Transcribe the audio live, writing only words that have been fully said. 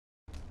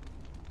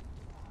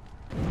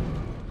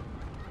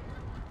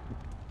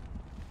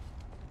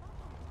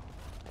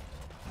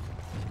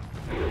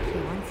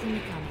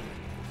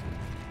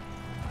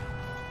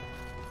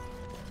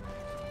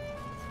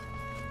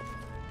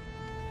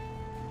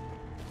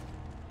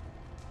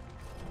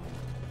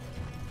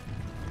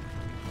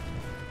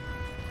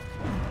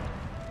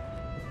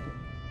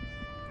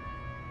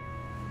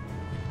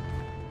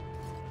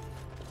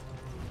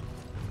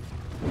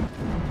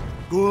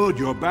Good,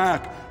 you're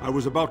back. I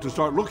was about to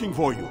start looking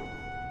for you.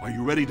 Are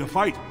you ready to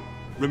fight?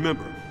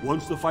 Remember,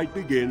 once the fight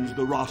begins,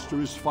 the roster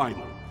is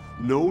final.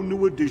 No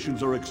new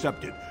additions are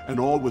accepted,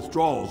 and all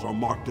withdrawals are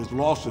marked as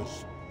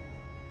losses.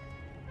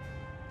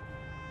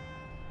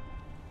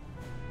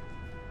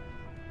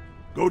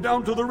 Go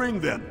down to the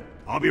ring, then.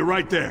 I'll be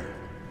right there.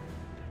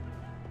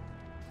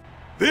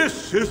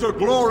 This is a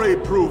glory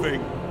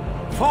proving,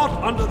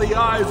 fought under the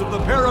eyes of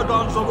the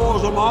Paragons of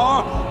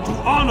Orzammar to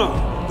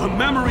honor the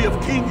memory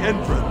of King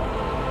Endrin.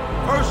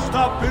 First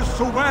up is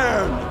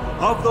Sewern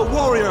of the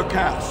Warrior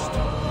Caste.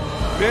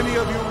 Many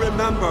of you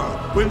remember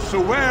when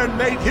Sewern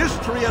made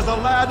history as a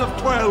lad of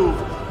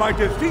 12 by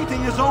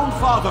defeating his own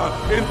father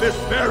in this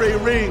very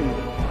ring.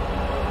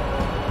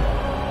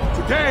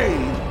 Today,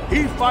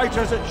 he fights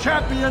as a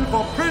champion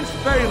for Prince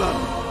Balin.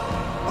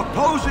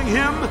 Opposing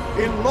him,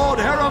 in Lord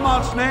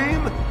Heramont's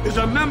name, is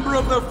a member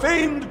of the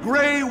famed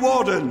Grey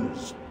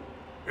Wardens.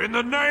 In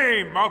the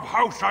name of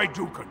House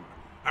Iduken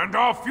and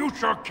our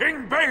future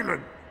King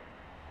Balin.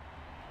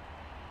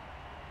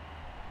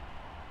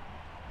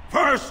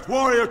 First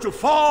warrior to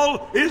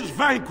fall is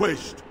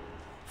vanquished.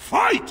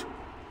 Fight!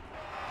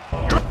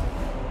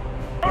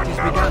 You're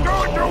never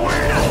going to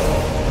win!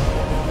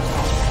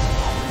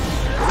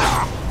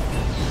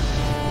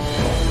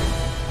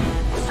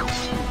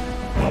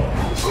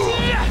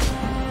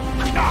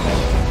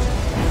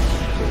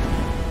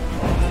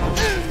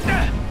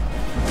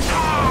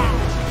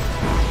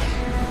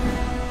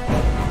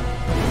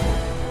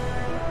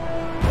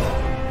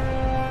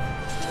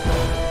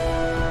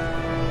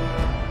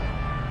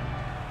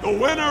 The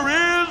winner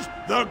is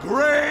the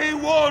Grey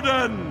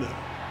Warden!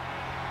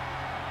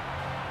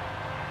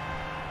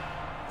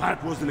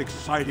 That was an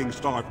exciting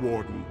start,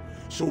 Warden.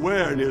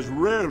 Sewern is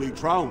rarely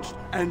trounced,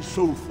 and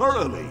so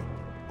thoroughly.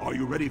 Are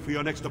you ready for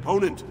your next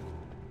opponent?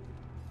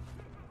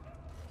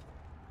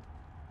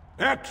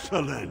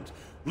 Excellent!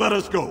 Let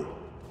us go.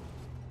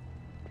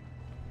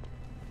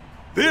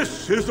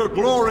 This is a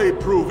glory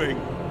proving,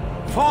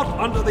 fought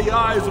under the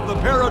eyes of the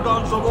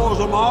Paragons of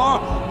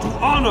Orzammar to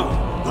honor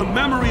the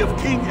memory of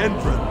King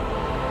Endrin.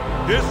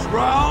 This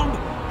round,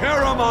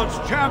 Heramont's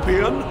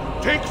champion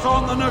takes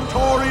on the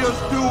notorious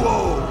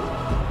duo,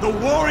 the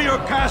Warrior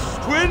Caste's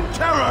twin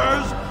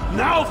terrors,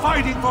 now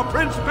fighting for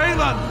Prince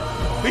Balin,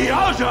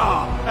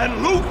 Biaja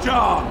and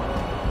Lukja.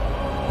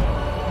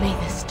 May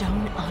the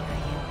stone honor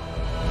you.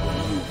 When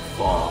you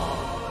fall.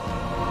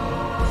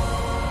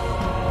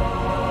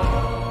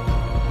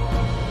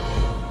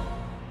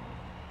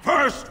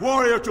 First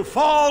warrior to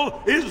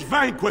fall is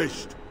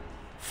vanquished.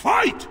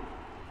 Fight!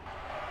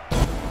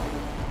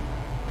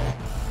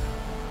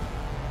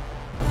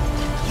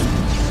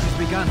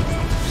 Begun.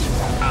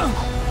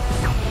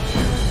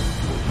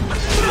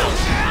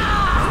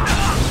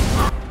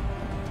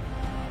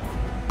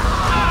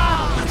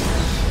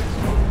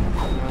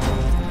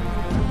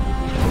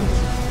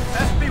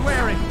 Best be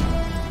wary.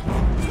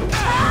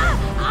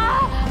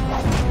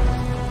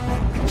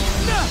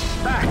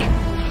 Back.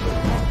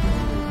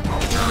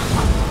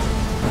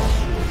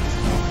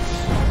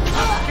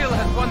 Skill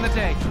has won the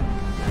day.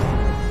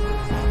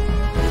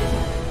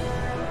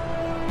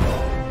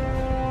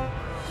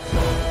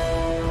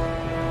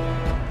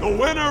 The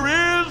winner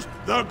is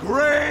the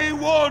Grey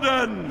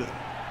Warden!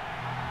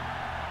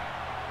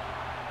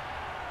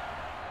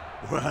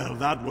 Well,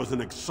 that was an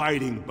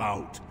exciting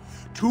bout.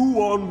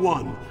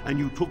 2-on-1, and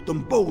you took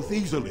them both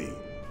easily.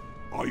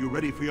 Are you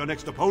ready for your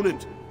next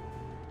opponent?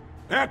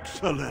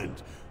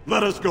 Excellent!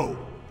 Let us go.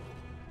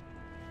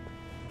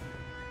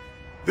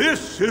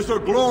 This is a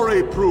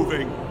glory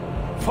proving,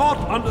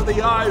 fought under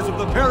the eyes of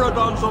the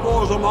Paragons of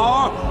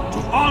Orzammar to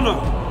honor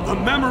the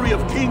memory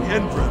of King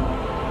Endrin.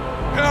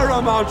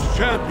 Heramont's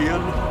champion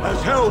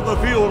has held the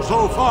field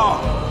so far.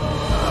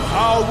 But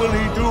how will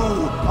he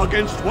do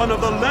against one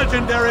of the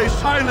legendary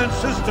Silent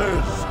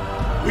Sisters?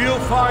 We'll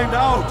find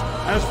out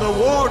as the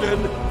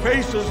Warden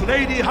faces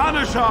Lady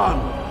Hanashan,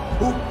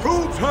 who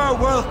proves her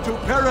worth to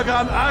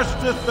Paragon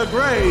Ashtith the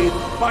Grey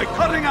by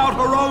cutting out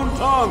her own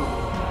tongue.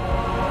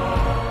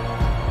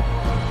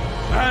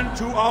 And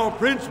to our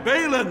Prince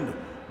Balin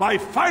by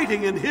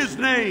fighting in his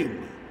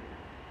name.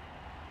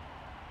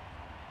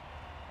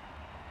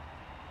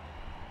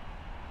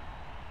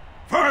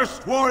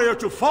 First warrior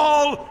to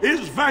fall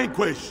is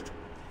vanquished.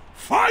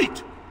 Fight!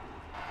 It's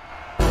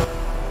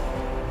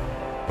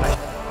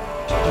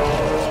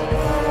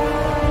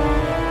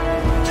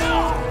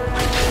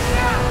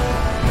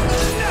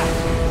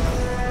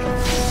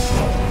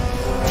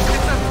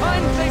a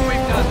fine thing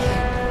we've done.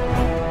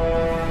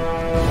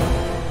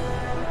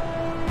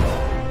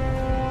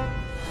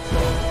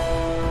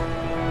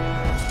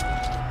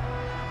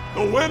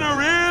 The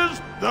winner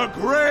is the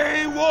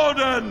Grey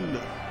Warden!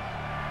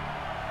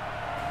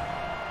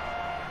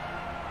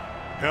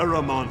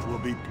 Heramont will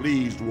be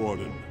pleased,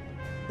 Warden.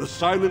 The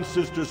Silent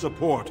Sister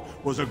support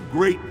was a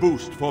great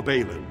boost for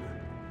Balin.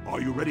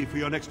 Are you ready for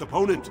your next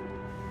opponent?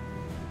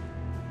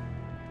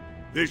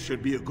 This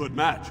should be a good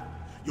match.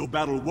 You'll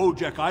battle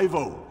Wojek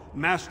Ivo,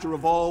 master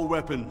of all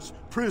weapons,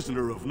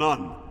 prisoner of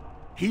none.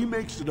 He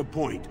makes it a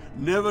point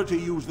never to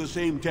use the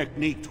same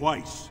technique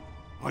twice.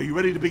 Are you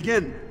ready to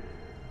begin?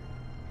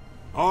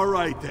 All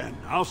right then,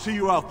 I'll see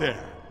you out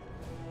there.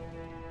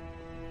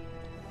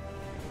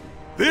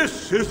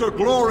 This is a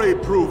glory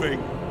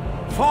proving,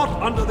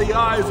 fought under the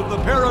eyes of the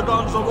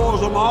Paradons of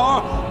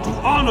Orzammar to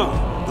honor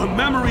the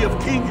memory of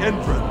King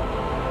Endrin.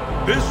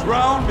 This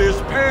round is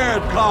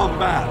paired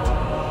combat.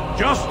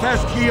 Just as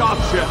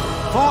Kiache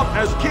fought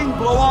as King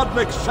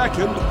Bloodlik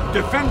II,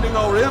 defending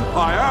our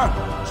empire,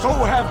 so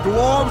have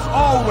dwarves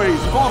always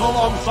fought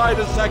alongside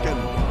a second.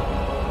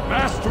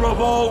 Master of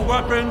all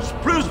weapons,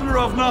 prisoner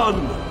of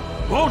none,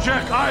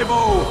 Wojek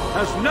Ivo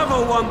has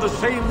never won the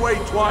same way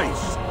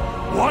twice.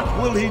 What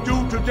will he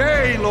do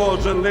today,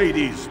 lords and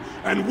ladies?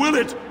 And will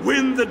it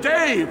win the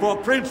day for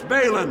Prince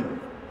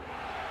Balin?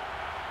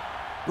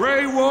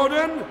 Grey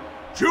Warden,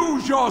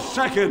 choose your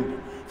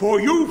second, for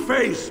you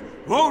face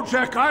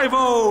Wojek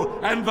Ivo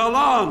and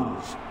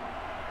Valans.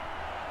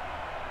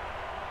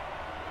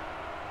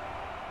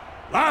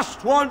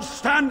 Last one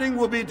standing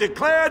will be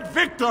declared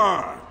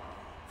victor.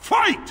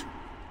 Fight!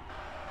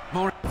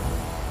 More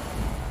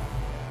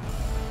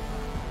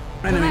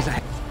enemies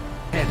ahead.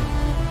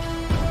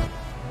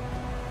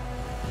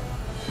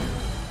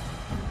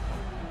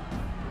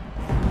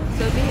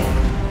 So be it.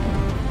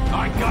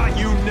 I got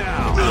you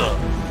now.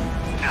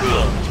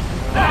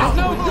 There's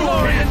no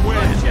glory in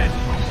bloodshed.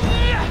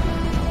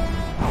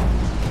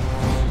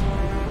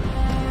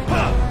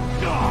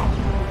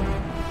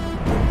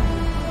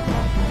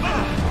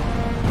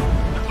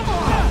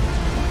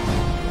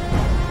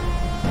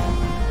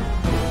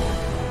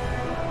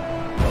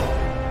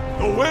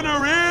 The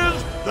winner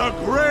is the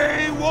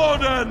Grey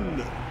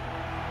Warden!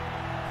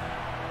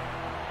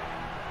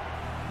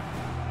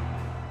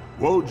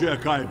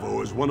 Wojek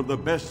Ivo is one of the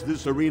best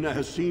this arena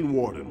has seen,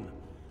 Warden.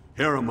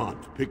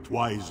 Harrimont picked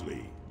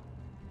wisely.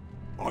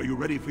 Are you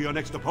ready for your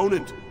next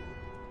opponent?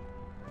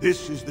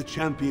 This is the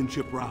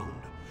championship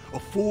round. A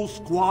full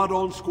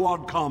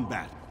squad-on-squad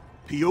combat.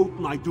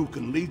 Piotr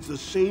Naidukan leads the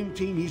same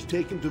team he's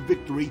taken to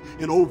victory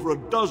in over a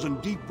dozen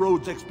Deep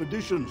Roads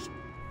expeditions.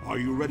 Are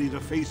you ready to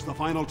face the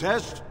final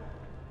test?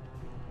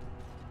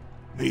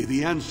 May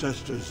the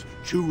ancestors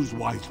choose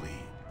wisely.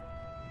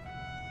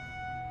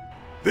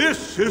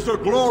 This is a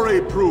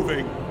glory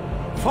proving,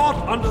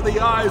 fought under the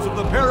eyes of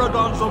the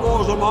Paradons of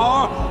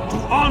Orzammar to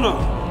honor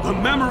the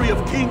memory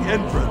of King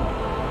Endrin.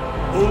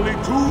 Only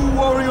 2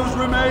 warriors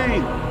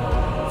remain.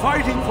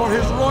 Fighting for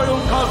his royal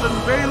cousin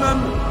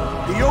Balin,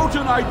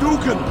 Piotr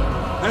Naidukan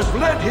has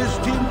led his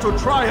team to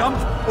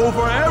triumph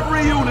over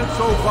every unit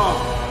so far.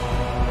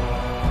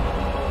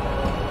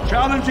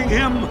 Challenging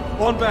him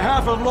on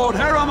behalf of Lord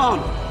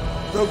Harrimont,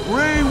 the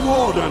Grey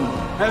Warden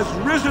has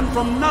risen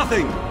from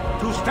nothing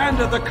to stand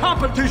at the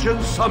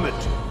competition's summit.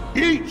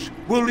 Each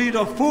will lead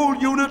a full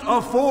unit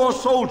of 4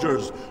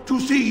 soldiers to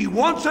see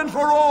once and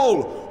for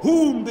all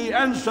whom the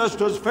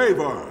ancestors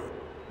favor.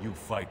 You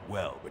fight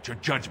well, but your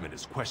judgment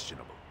is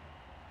questionable.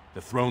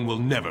 The throne will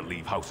never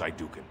leave House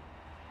Naidukan.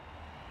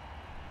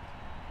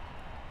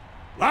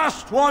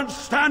 Last one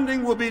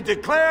standing will be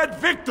declared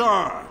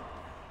victor.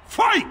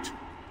 Fight!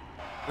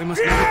 We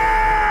must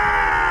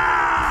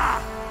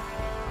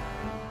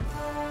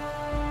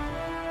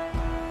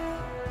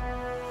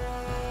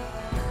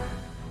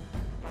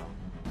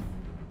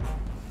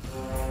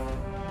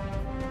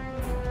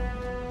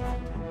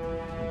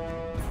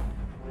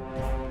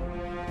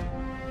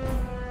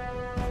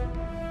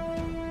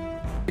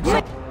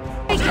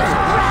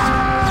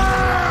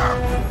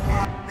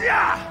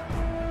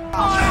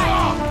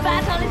Alright,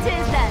 battle it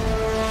is then.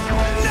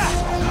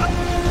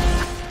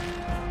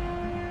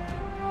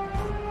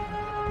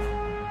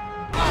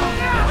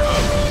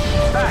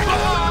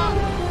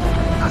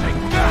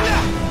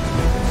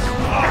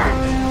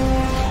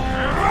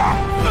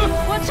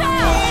 Watch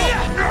out!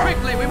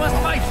 quickly, we must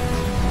fight!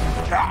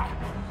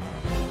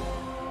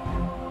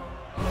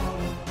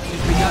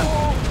 It's begun.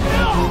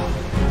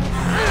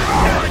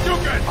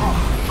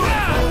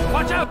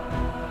 Watch out!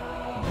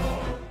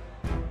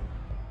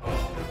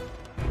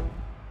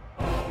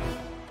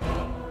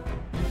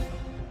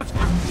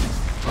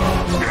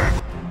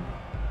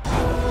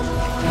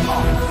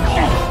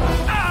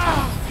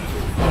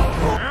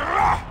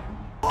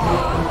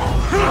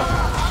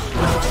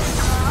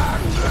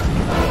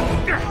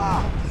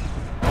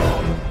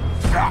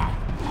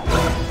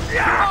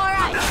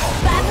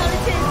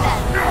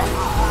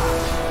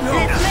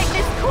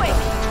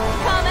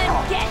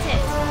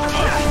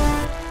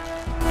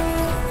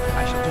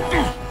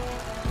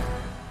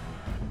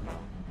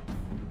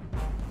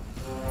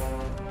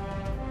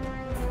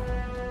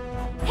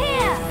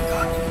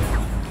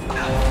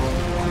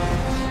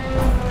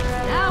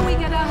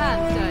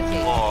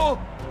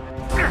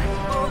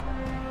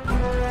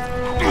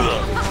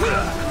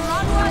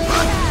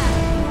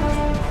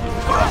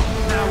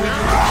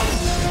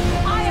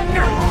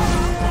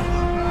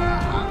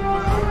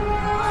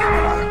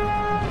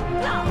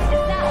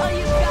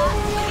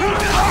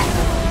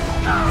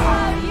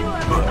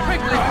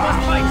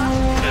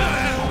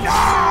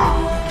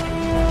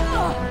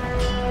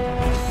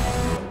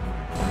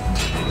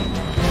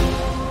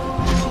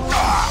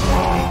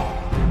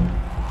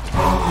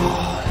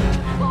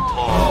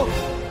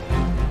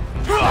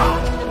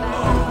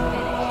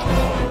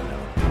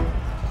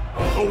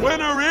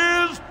 winner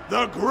is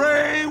the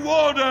Grey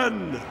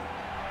Warden!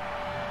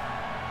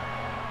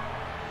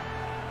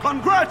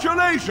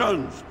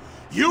 Congratulations!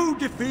 You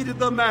defeated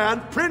the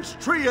man Prince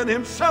Trian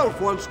himself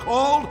once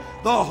called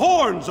the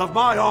Horns of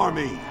my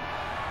army.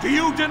 Do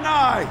you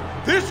deny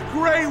this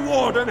Grey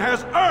Warden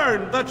has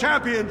earned the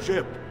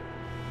championship?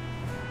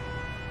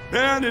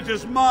 Then it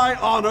is my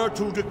honor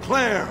to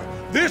declare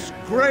this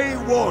Grey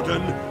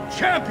Warden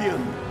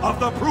champion of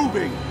the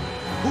Proving,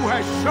 who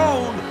has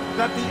shown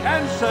that the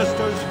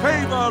ancestors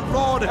favor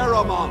Lord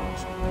Heremont.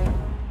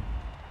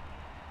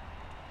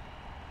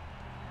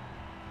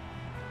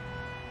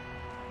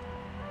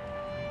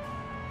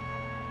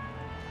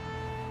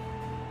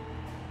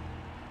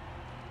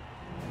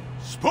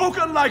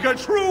 Spoken like a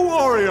true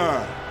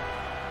warrior!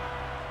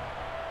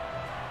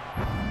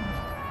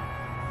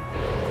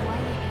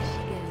 Quiet as she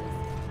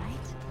goes,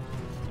 right?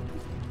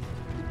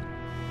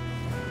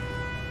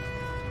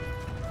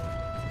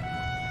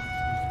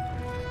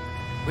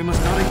 We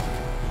must not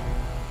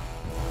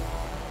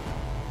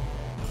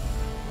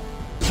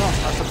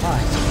exhaust our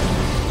supplies.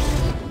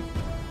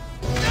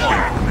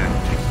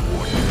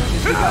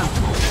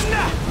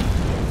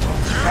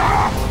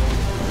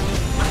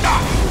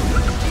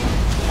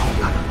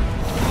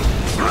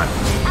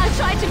 I'll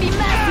try to be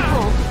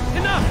merciful.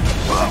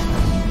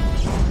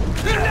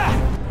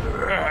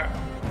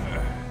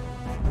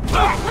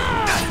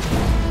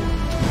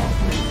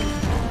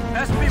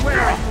 Best be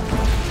wary.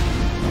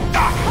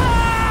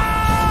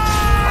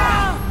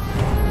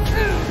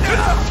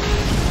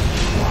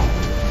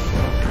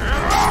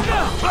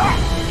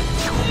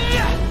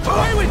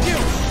 Away with you!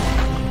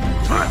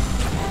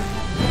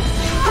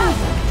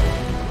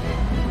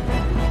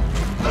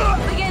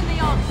 Begin the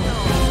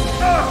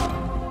onslaught.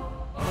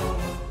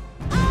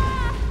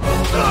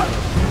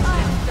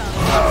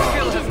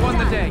 Skill has won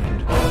the day.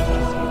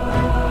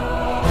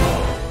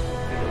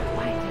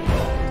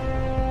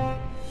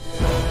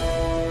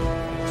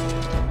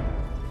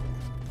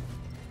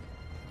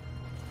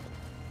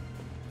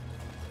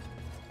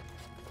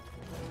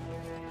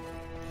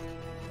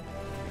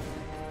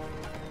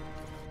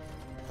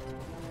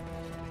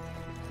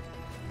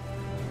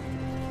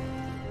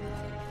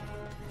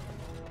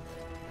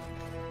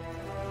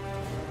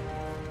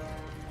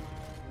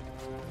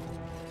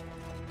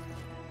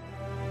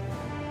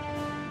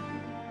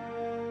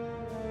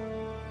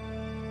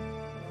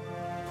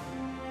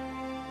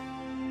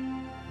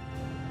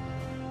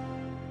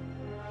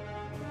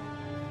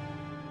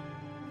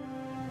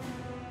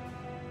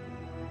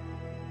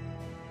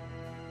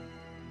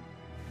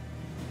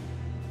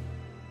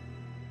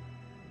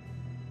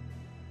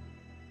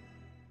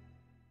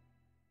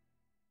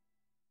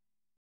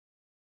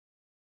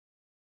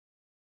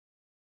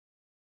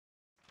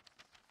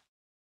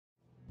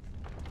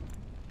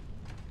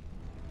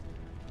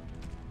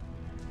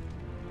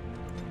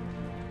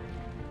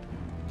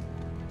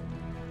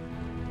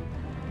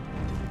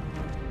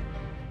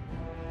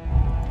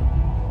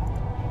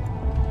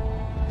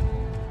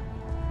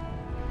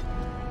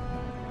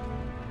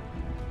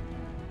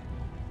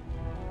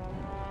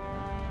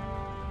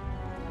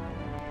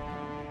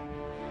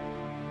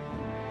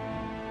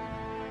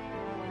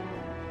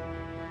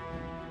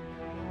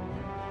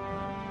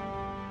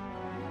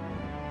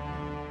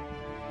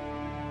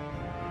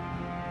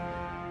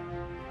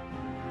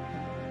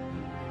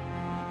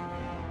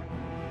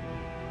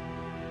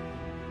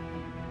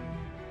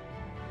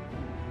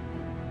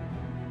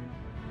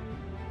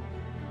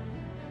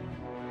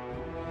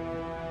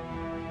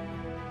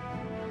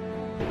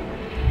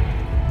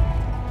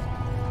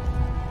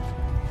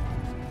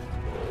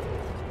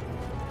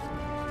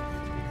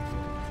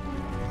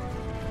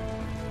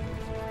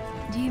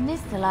 Do you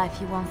miss the life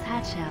you once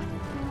had, Shell?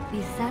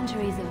 These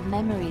centuries of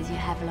memories you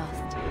have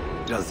lost?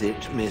 Does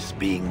it miss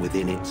being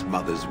within its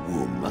mother's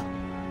womb?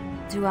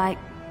 Do I...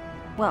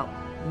 Well,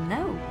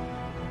 no.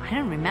 I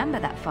don't remember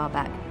that far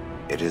back.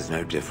 It is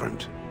no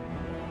different.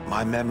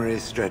 My memory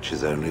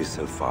stretches only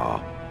so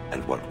far,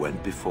 and what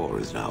went before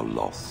is now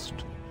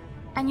lost.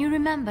 And you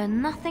remember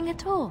nothing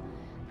at all?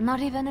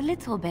 Not even a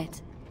little bit?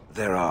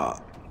 There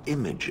are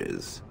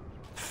images,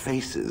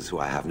 faces who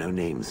I have no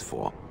names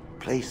for,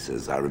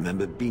 places I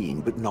remember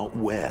being, but not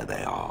where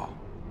they are.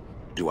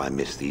 Do I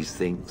miss these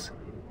things?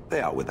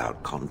 They are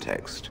without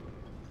context.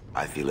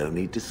 I feel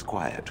only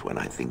disquiet when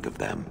I think of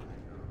them.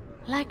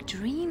 Like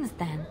dreams,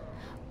 then.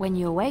 When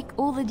you awake,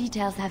 all the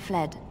details have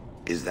fled.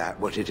 Is that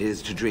what it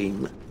is to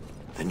dream?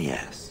 Then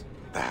yes,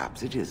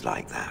 perhaps it is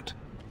like that.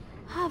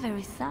 How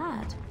very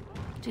sad.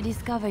 To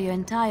discover your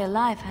entire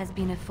life has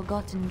been a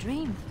forgotten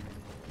dream.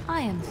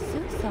 I am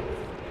so sorry.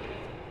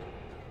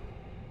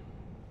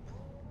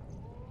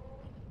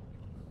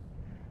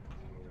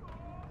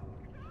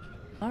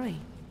 Sorry.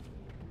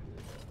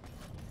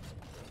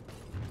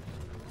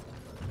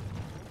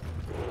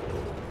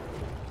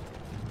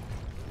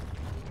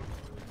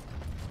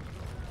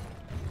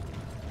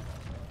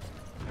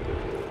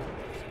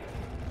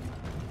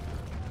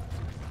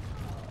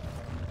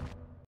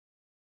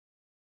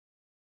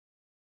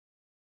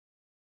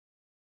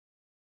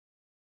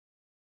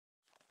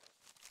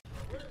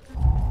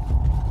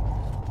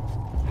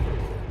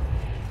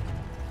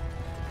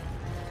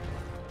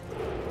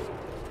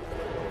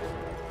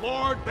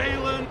 Lord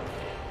Balin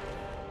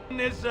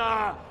is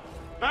a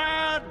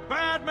bad,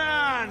 bad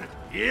man.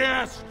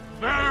 Yes,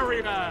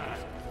 very bad.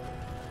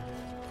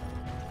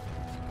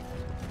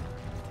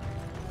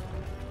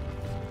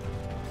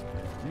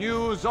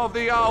 News of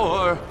the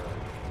hour.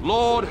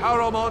 Lord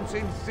Harrowmont's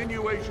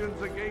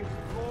insinuations against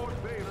Lord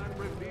Balin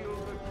reveal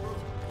the truth.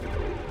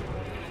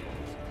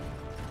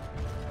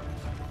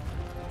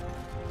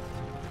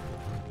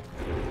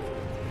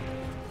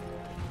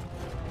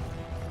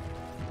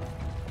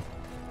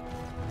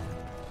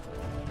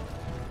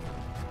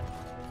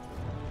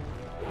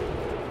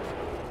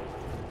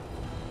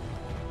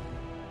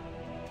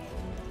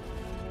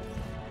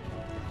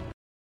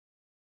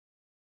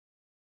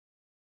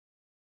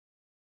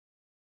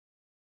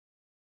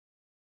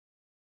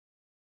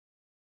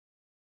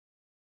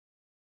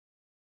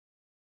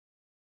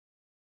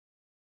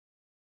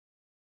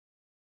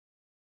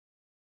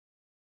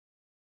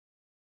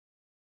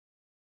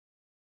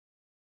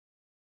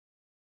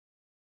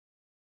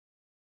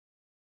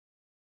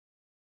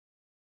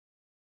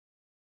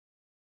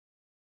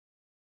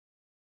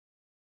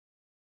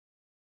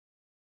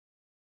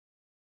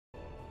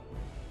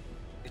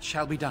 It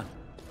shall be done.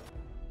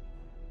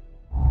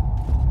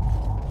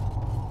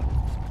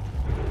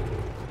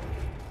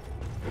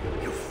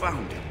 You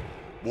found him.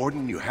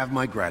 Warden, you have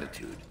my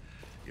gratitude.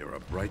 You're a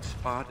bright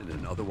spot in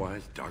an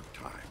otherwise dark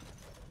time.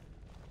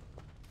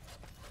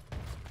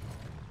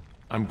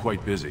 I'm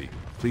quite busy.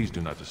 Please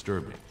do not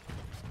disturb me.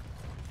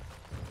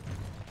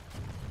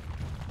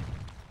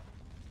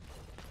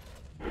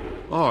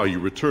 Ah, you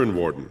return,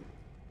 Warden.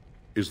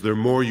 Is there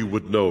more you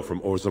would know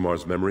from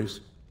Orzamar's memories?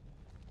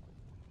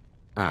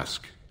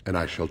 Ask, and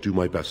I shall do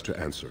my best to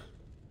answer.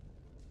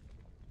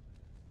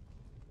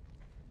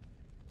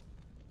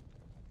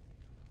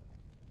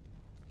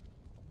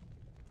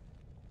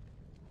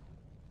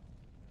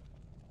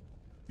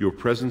 Your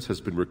presence has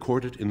been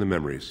recorded in the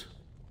memories.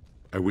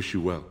 I wish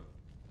you well.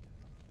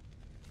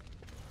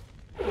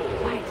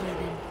 Quietly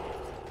then.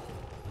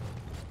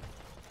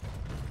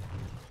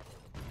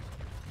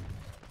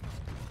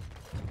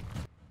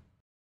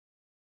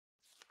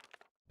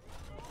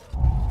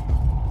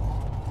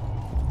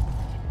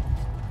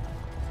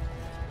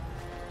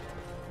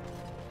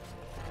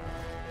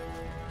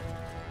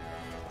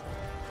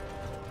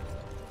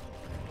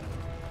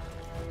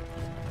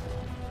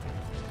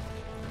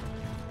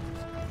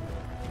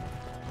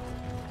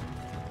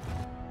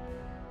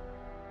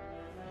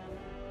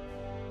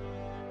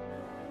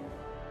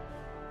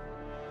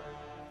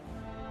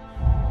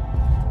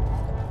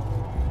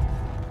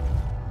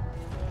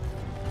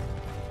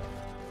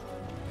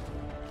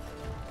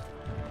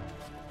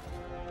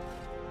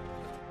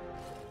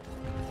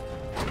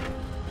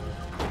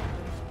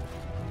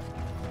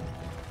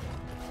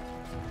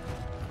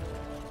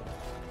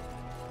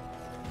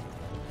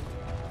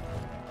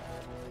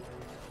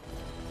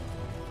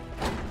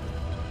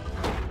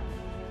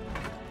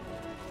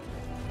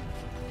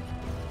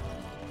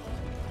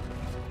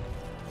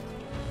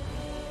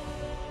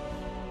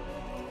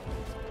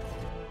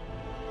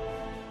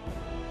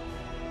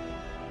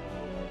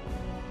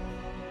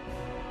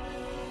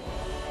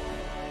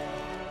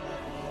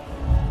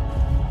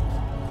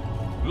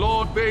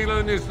 Lord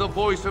Balin is the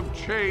voice of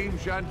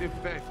change and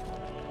effect.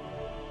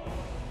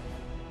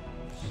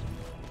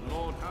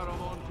 Lord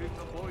Harrowmont is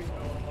the voice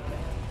of...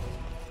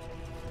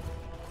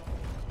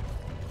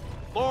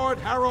 Lord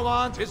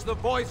Harrowmont is the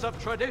voice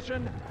of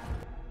tradition.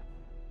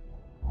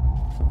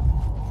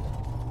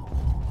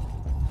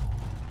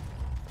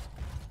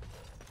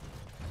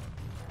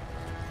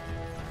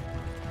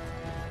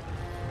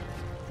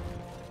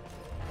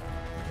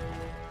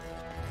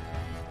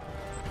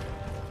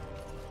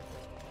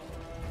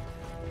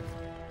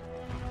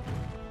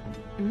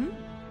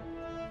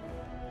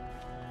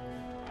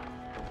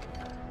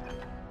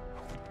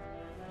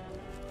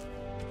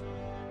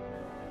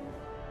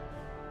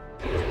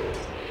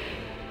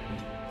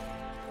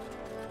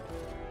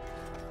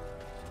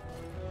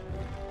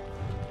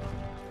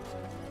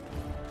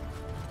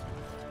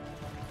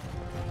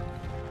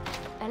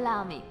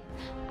 Allow me.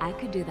 I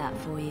could do that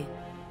for you.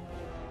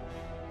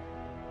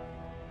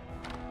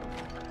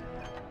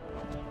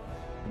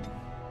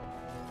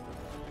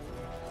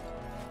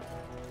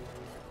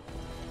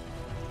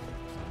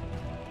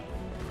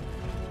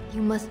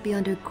 You must be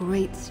under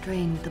great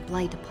strain with the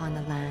blight upon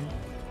the land.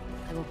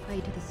 I will pray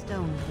to the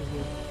stone for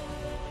you.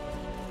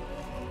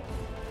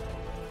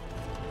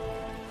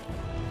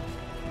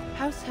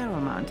 House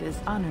Harrowmont is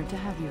honored to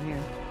have you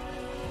here.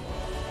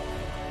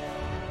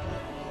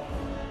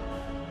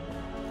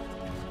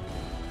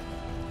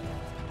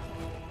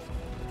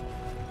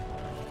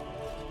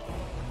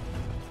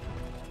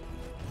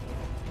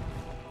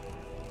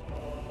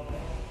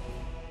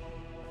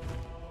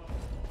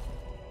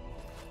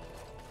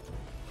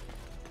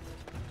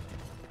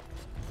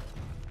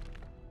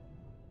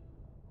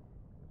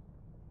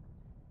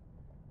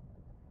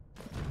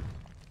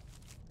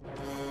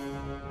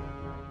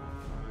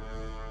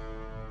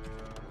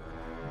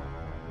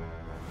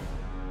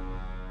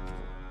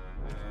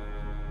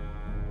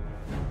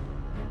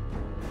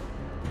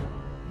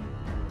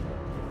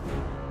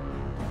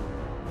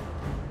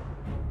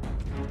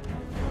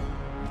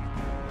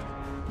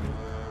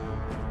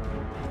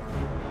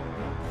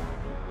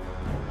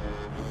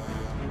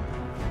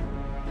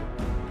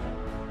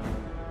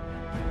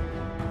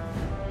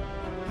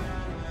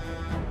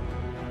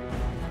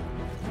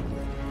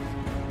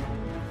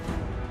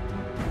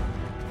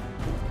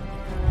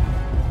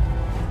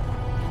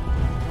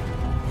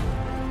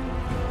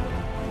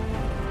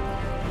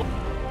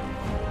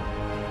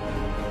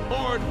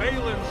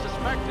 Balin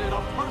suspected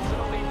of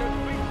personally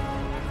defeating.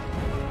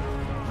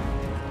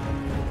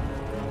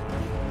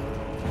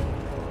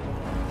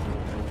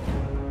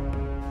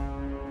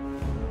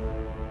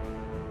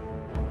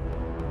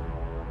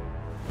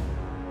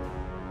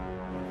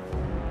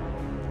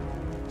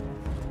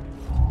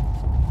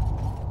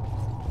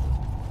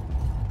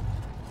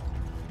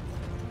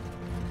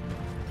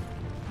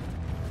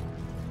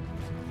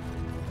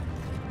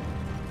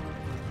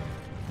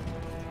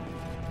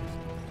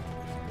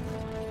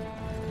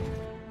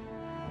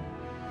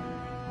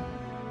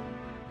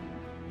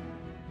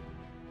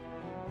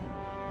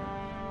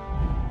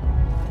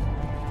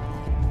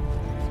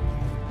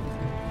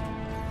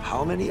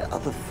 How many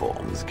other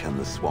forms can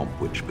the Swamp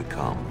Witch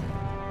become?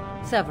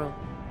 Several.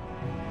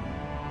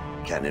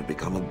 Can it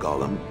become a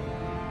golem?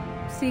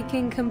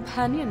 Seeking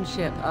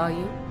companionship, are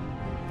you?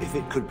 If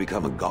it could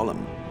become a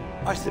golem,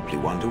 I simply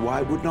wonder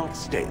why it would not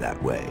stay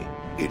that way.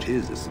 It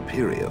is a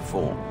superior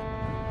form.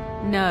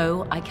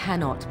 No, I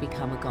cannot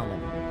become a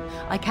golem.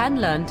 I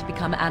can learn to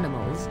become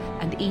animals,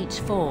 and each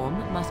form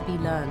must be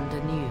learned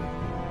anew.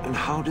 And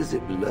how does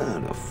it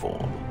learn a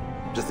form?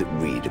 Does it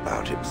read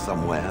about it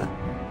somewhere?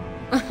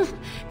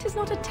 'Tis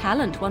not a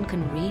talent one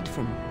can read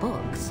from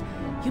books.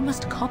 You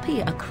must copy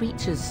a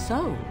creature's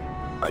soul.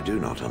 I do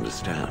not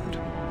understand.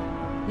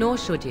 Nor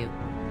should you.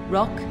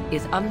 Rock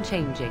is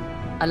unchanging.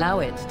 Allow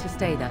it to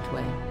stay that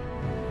way.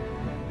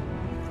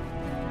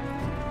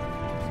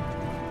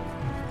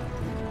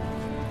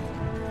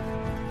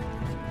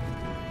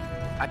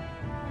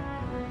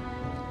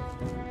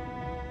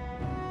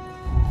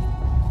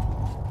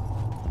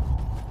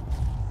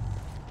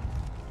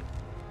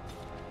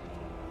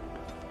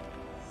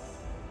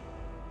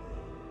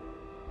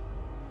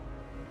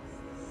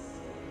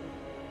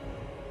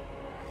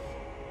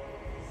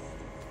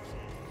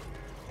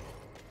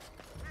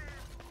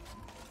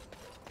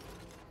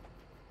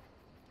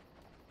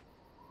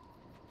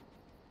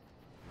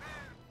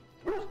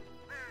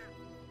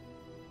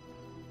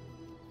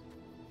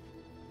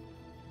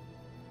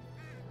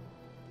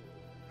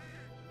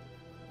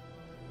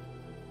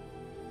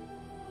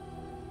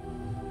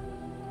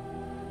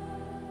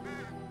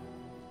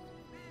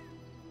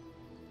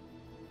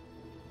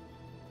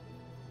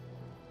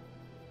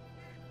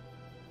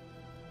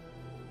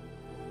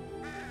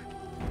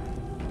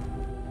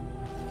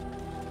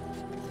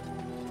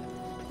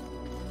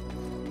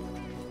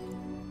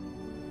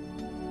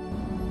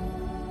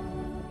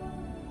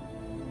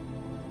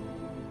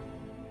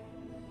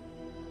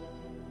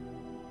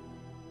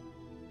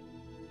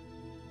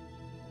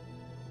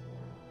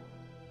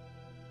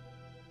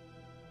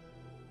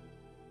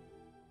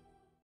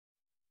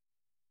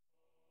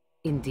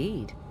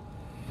 Indeed.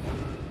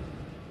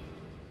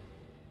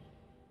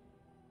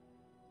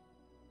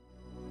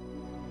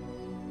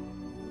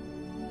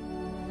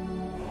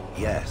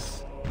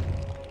 Yes.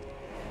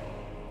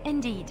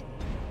 Indeed.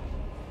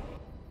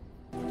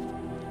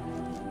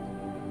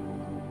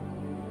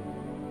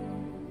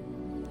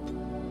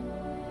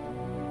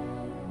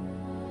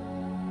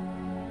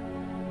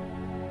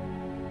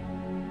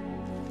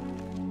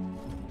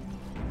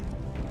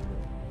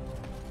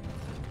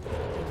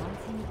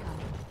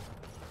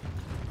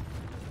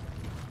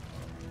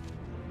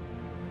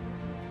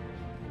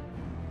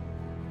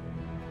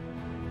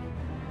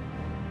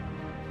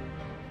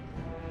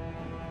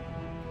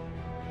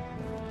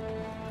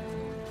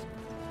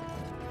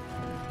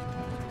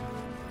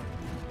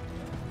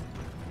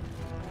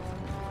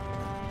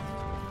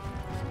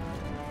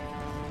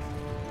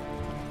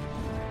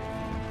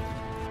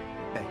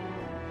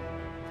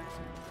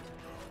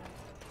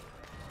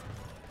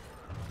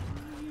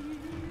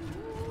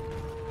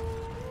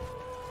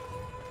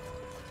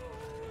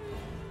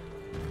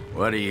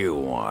 What do you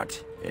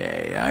want?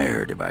 Hey, I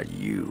heard about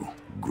you.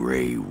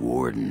 Grey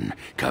Warden,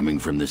 coming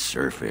from the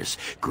surface.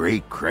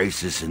 Great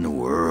crisis in the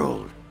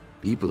world.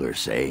 People are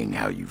saying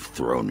how you've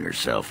thrown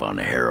yourself on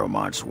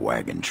Harrowmont's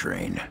wagon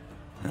train.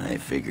 I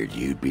figured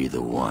you'd be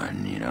the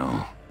one, you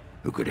know,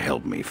 who could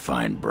help me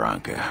find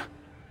Branka.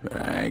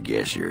 But I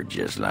guess you're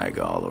just like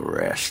all the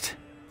rest.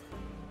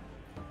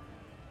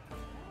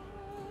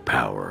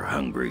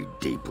 Power-hungry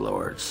Deep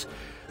Lords.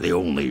 The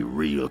only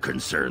real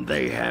concern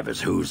they have is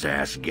whose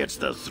ass gets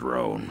the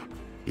throne.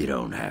 You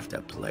don't have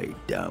to play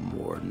dumb,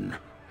 Warden.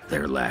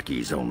 Their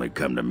lackeys only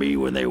come to me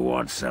when they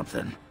want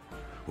something.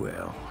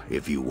 Well,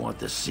 if you want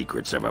the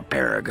secrets of a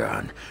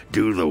paragon,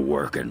 do the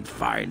work and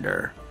find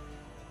her.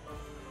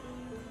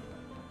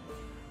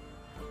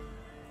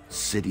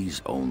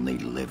 City's only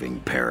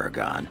living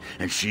paragon,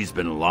 and she's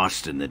been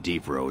lost in the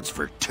Deep Roads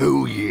for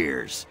 2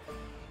 years.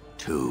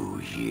 2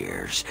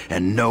 years,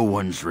 and no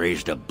one's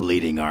raised a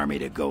bleeding army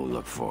to go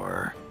look for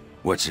her.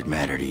 What's it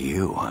matter to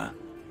you, huh?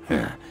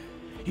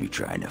 You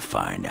trying to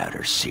find out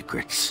her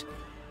secrets?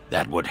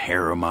 That what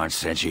Harrowmont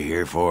sent you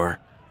here for?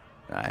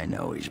 I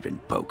know he's been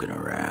poking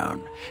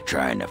around,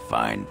 trying to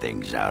find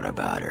things out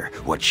about her,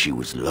 what she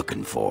was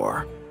looking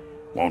for.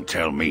 Won't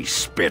tell me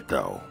spit,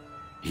 though.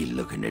 He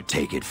looking to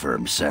take it for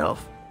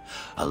himself?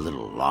 A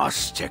little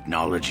lost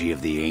technology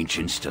of the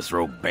ancients to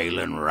throw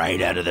Balin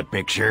right out of the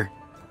picture?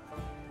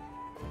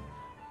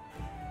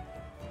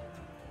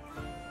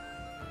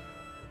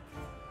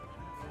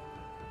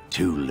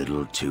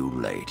 too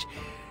late.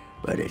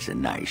 But it's a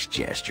nice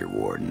gesture,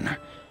 Warden.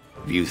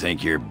 If you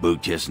think your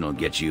boot kissing will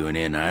get you an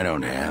in I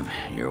don't have,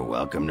 you're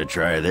welcome to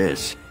try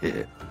this.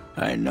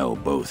 I know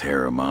both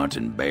Harrowmont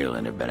and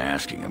Balin have been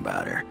asking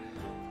about her.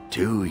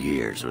 2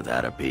 years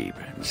without a peep,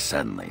 and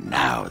suddenly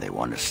now they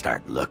want to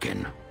start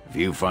looking. If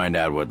you find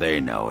out what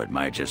they know, it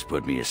might just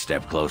put me a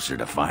step closer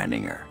to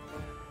finding her.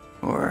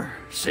 Or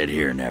sit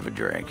here and have a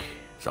drink.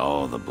 It's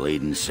all the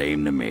bleeding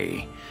same to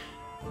me.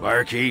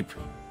 Barkeep?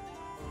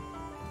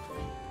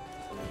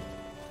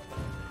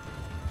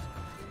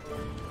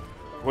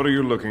 What are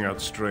you looking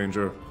at,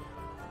 stranger?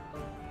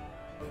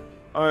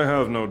 I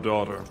have no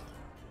daughter.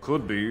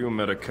 Could be you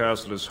met a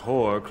castless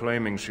whore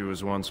claiming she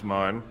was once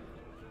mine.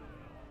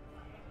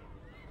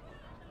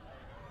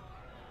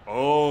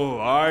 Oh,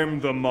 I'm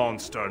the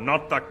monster,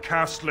 not the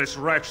castless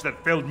wretch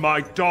that filled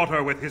my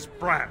daughter with his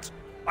brat.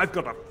 I've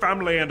got a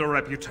family and a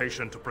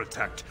reputation to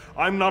protect.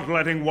 I'm not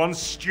letting one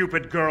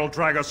stupid girl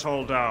drag us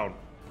all down.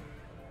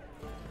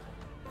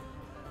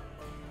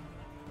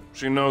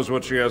 She knows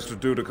what she has to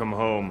do to come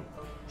home.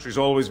 She's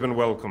always been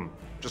welcome,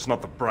 just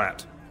not the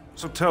brat.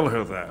 So tell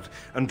her that,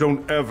 and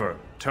don't ever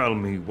tell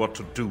me what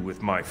to do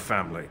with my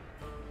family.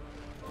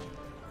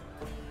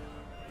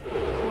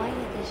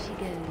 Quiet as she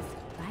goes,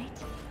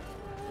 right?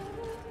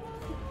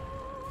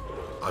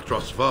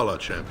 Atrasvala,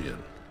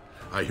 champion.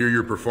 I hear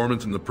your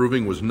performance in the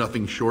Proving was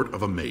nothing short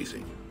of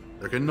amazing.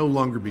 There can no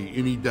longer be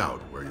any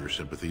doubt where your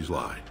sympathies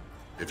lie.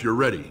 If you're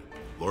ready,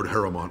 Lord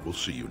Harrowmont will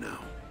see you now.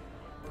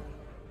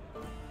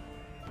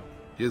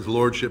 His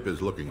lordship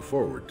is looking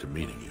forward to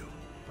meeting you.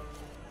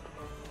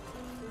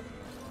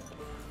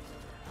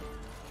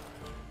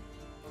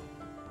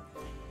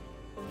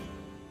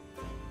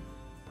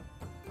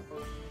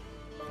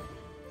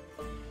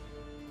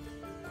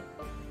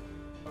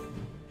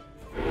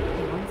 He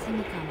won't see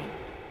me coming.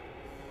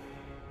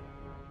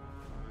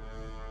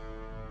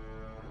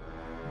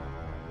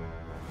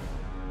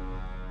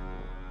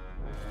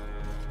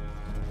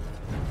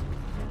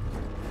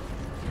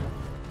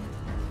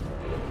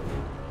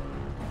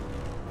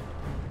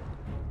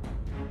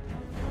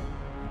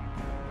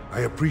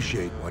 I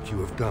appreciate what you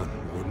have done,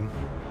 Warden,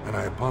 and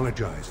I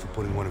apologize for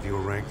putting one of your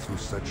rank through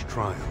such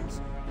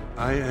trials.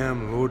 I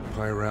am Lord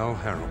Pyrell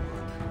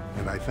Harrowmont,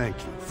 and I thank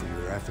you for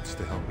your efforts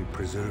to help me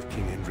preserve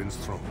King Endrin's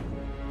throne.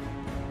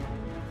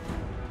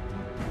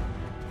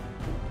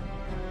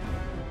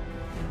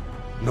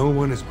 No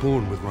one is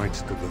born with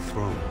rights to the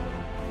throne.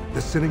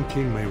 The sitting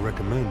king may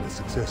recommend a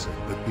successor,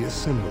 but the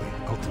Assembly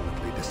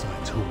ultimately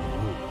decides who will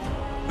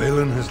rule.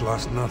 Balin has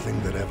lost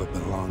nothing that ever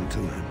belonged to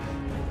him,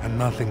 and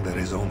nothing that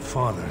his own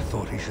father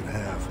thought he should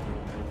have.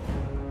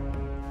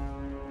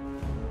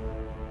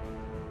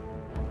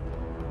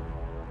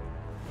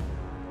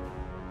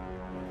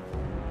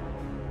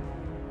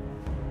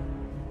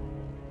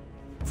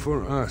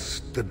 For us,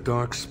 the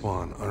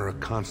Darkspawn are a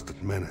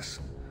constant menace,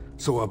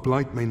 so a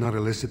blight may not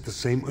elicit the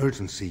same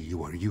urgency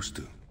you are used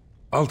to.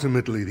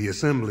 Ultimately, the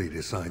Assembly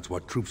decides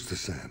what troops to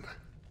send.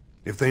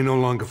 If they no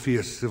longer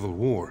fear civil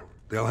war,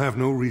 they'll have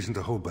no reason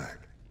to hold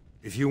back.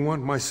 If you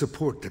want my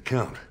support to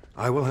count,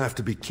 I will have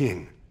to be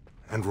king,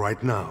 and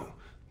right now,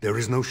 there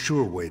is no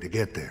sure way to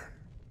get there.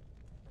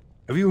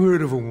 Have you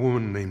heard of a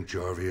woman named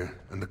Jarvia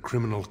and the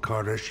criminal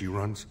carter she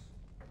runs?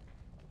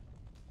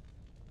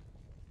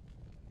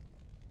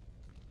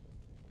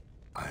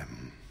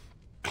 I'm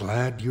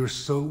glad you're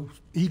so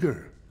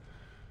eager.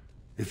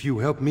 If you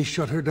help me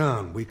shut her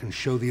down, we can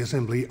show the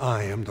Assembly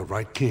I am the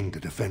right king to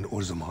defend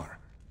Orzammar.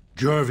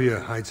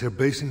 Jarvia hides her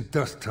base in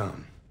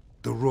Dusttown,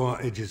 the raw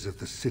edges of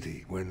the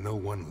city where no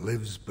one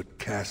lives but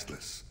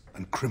castless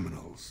and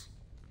criminals.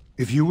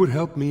 If you would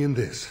help me in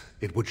this,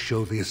 it would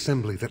show the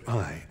Assembly that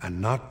I,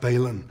 and not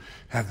Balin,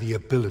 have the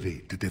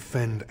ability to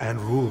defend and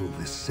rule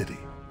this city.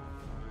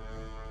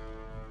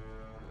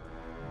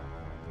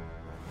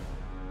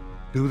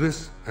 Do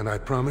this, and I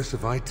promise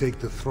if I take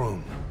the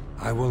throne,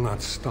 I will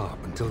not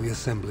stop until the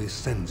Assembly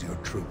sends your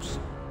troops.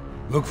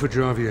 Look for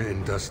Jarvia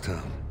in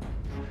Dusttown.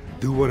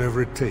 Do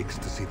whatever it takes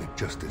to see that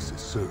justice is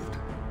served.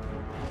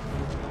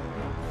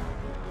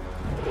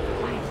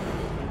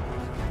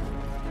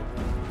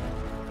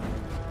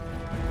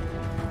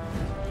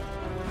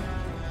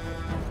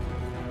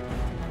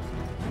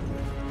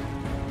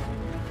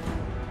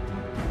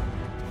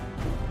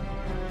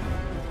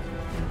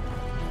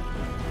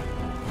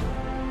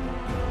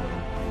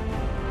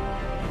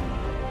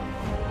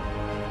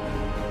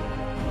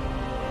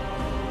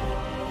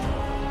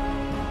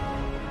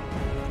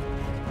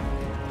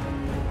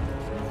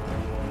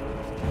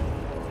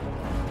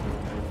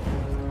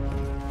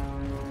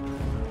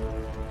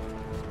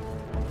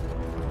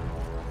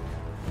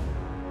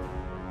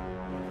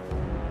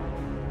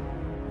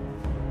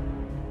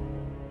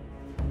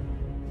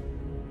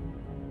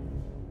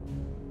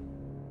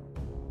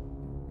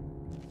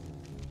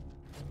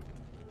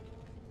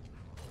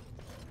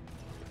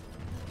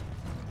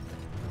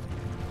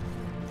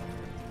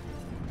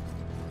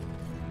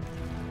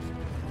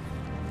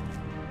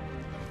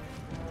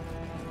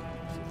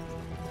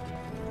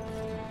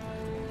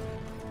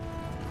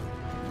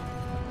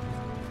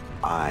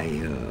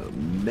 I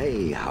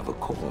may have a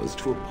cause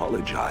to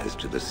apologize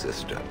to the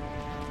sister.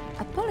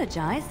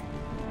 Apologize?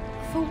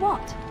 For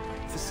what?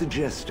 For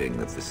suggesting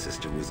that the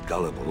sister was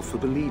gullible for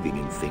believing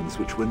in things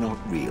which were not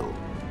real.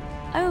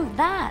 Oh,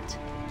 that!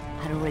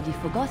 I'd already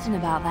forgotten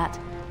about that.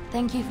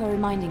 Thank you for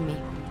reminding me.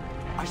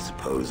 I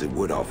suppose it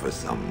would offer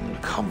some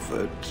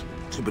comfort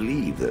to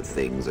believe that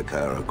things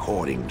occur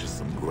according to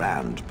some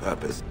grand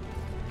purpose.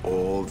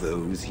 All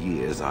those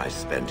years I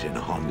spent in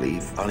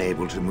Honleith,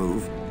 unable to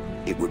move,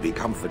 it would be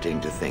comforting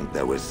to think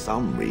there was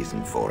some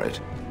reason for it.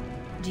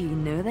 Do you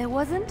know there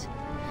wasn't?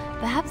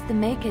 Perhaps the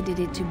Maker did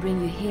it to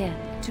bring you here,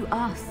 to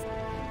us.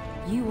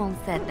 You once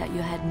said that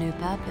you had no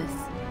purpose.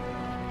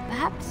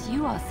 Perhaps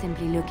you are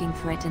simply looking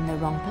for it in the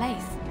wrong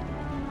place.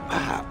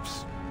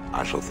 Perhaps.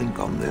 I shall think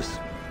on this.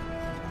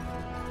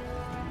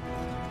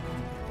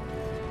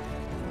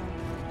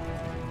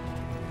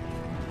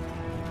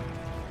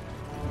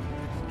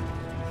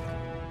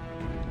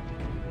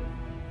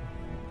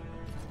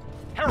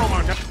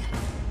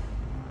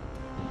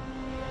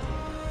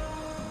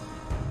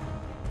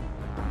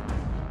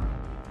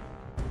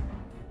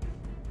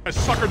 I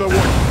sucker the wood.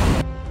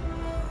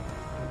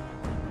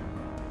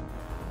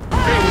 We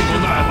will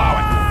not allow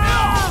it.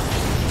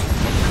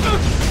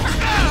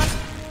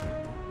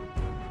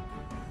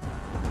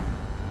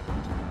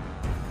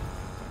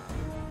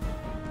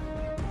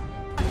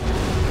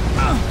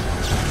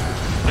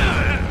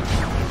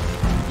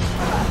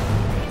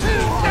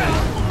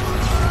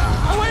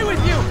 Away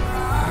with you!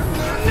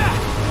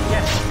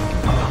 Yes.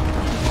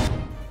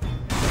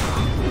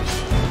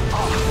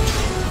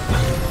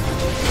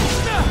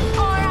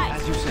 Alright!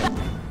 As you said.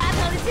 That's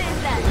all it is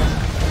then!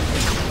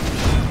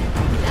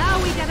 Now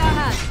we get our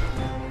hand.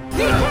 Be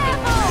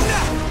careful!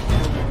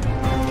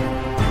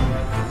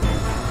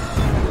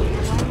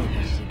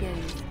 Wherever she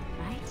goes,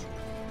 right?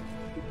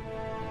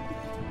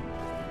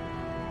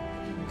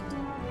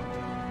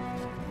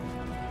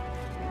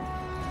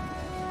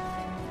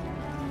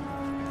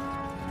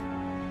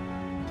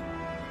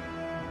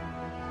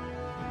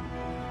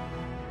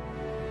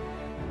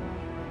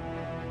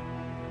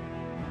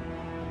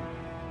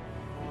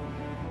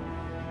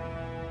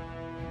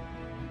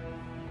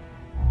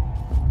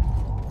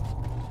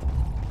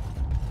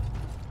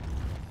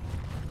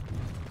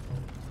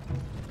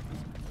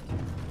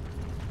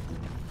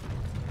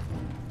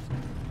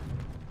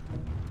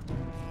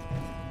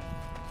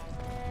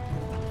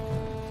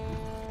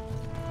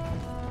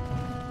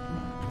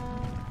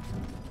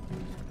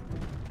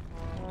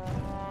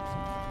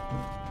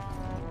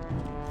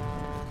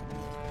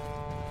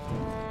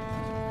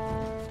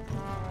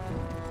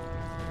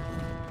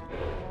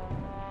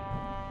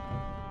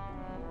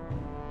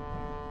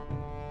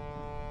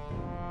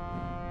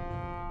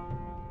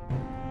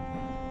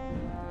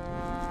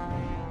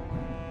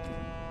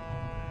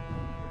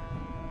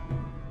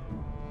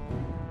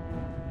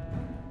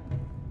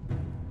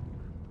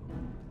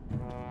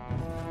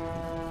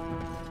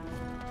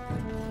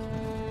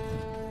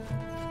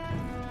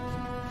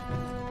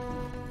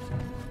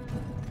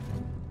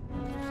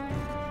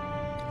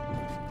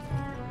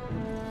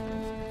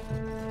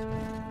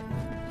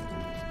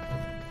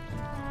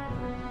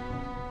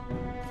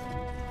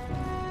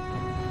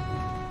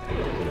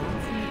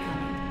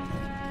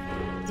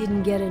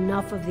 Didn't get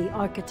enough of the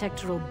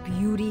architectural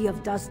beauty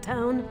of Dust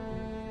Town?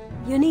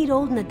 You need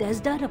old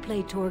Nadezhda to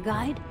play tour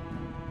guide?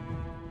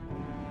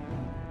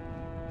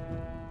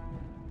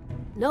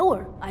 Know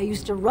her. I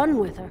used to run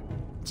with her.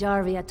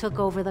 Jarvia took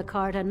over the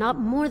Carta not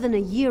more than a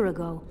year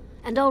ago,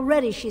 and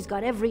already she's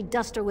got every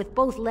duster with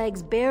both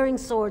legs bearing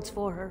swords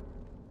for her.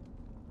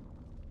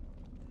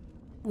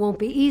 Won't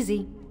be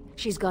easy.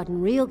 She's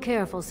gotten real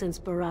careful since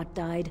Barat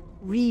died.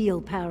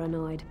 Real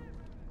paranoid.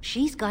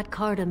 She's got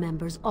Carta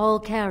members all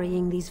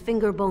carrying these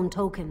fingerbone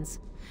tokens.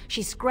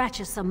 She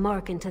scratches some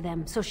mark into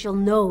them so she'll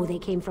know they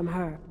came from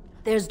her.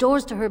 There's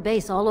doors to her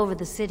base all over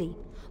the city,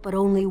 but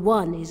only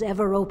one is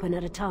ever open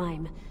at a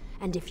time.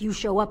 And if you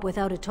show up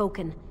without a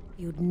token,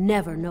 you'd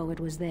never know it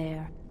was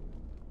there.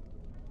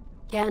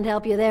 Can't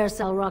help you there,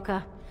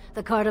 Selrocka.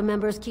 The Carta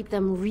members keep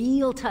them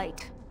real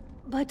tight.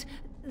 But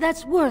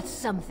that's worth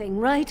something,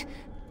 right?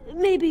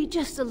 Maybe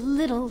just a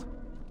little.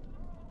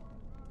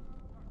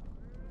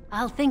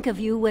 I'll think of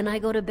you when I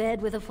go to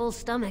bed with a full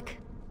stomach.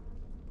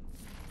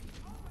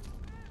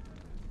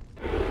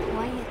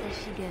 Quiet as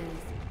she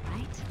goes,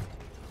 right?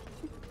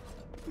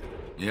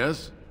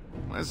 Yes?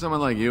 Why's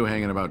someone like you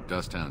hanging about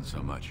Dust Town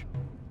so much?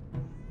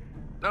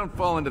 Don't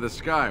fall into the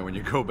sky when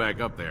you go back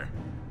up there.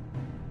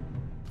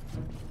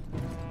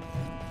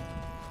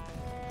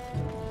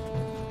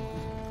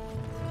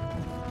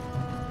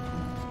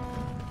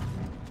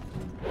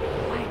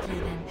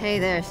 Hey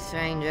there,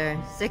 stranger.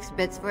 6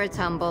 bits for a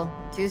tumble,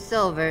 2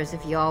 silvers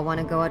if you all want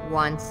to go at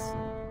once.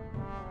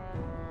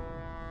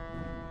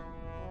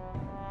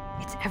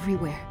 It's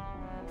everywhere.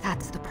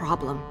 That's the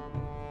problem.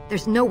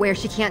 There's nowhere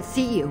she can't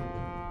see you.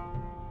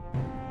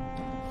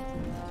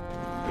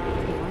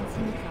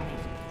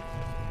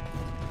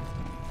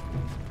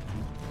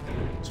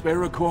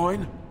 Spare a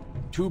coin?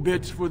 2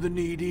 bits for the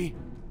needy?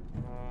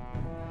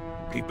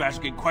 Keep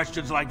asking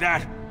questions like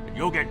that, and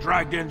you'll get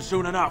dragged in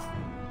soon enough.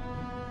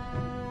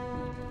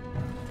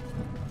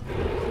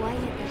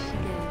 Quiet as she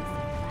goes,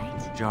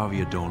 right?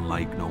 Javia don't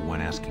like no one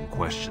asking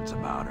questions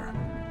about her.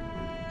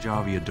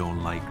 Javia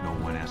don't like no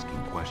one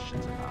asking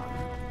questions about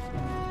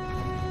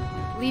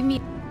her. Leave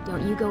me.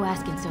 Don't you go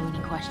asking so many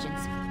questions.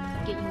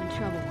 Get you in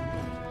trouble one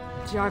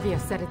day. Jarvia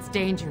said it's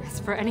dangerous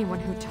for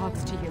anyone who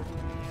talks to you.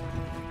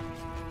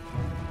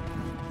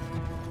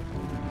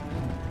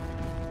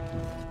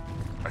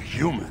 A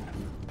human?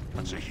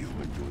 What's a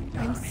human doing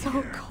down I'm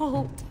so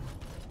cold.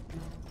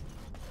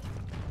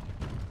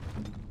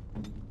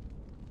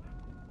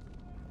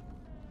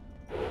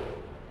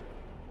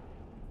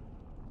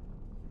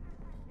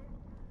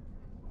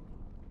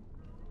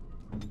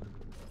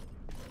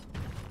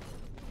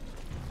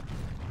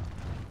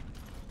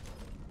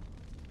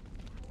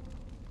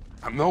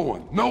 I'm no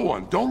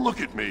one, don't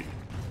look at me!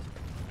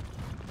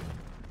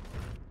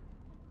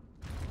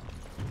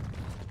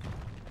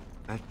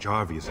 That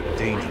Jarvia's a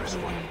dangerous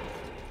one.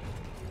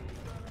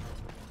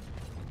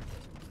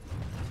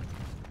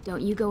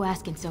 Don't you go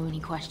asking so many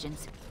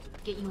questions.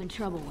 Get you in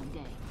trouble one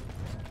day.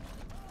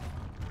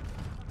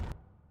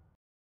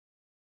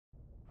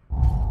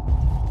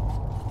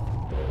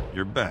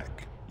 You're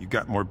back. You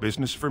got more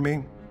business for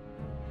me?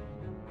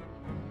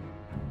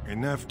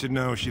 Enough to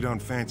know she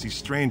don't fancy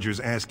strangers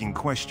asking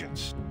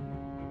questions.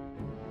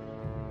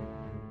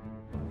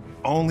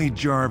 Only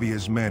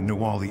Jarvia's men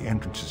knew all the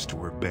entrances to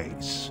her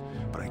base.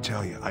 But I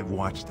tell you, I've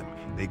watched them.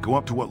 They go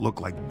up to what look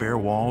like bare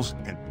walls,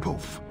 and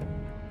poof,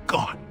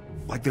 gone.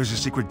 Like there's a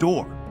secret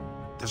door.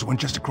 There's one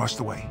just across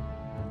the way.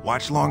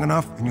 Watch long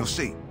enough, and you'll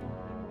see.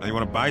 Now you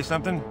want to buy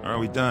something, or are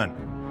we done?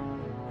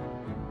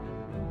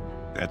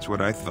 That's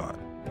what I thought.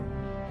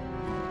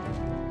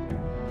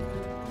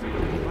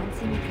 Everyone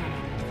see me coming.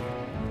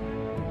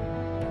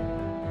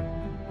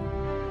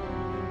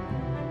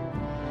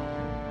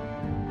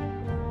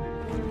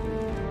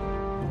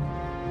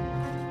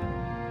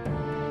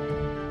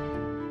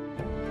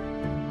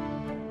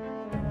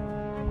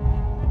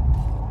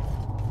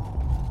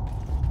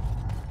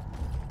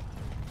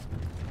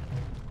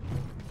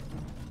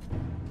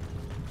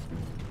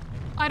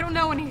 I don't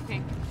know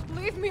anything.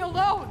 Leave me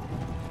alone!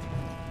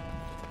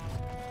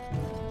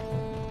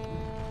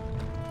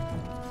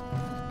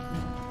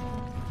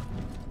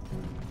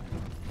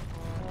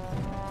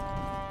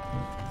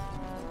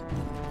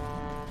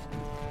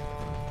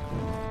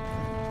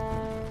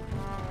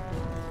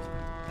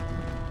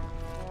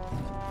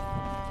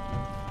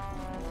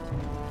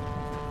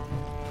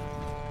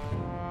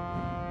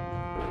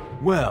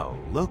 Well,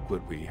 look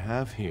what we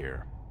have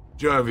here.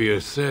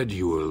 Jarvia said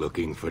you were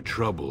looking for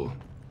trouble.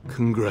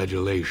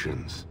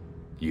 Congratulations.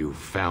 You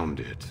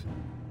found it.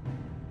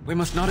 We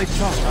must not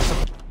exhaust our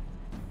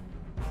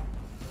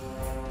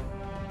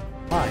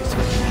supplies.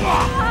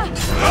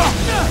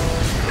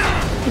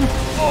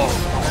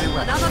 Very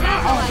well. Another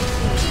battle, I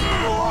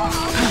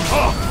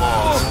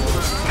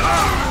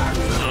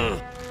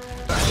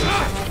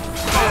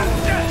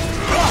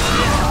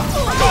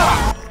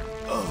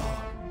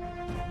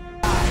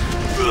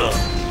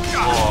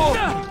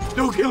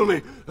Don't kill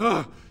me!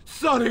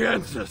 Sonny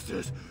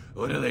ancestors!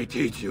 What do they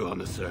teach you on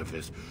the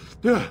surface?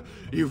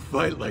 You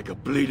fight like a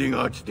bleeding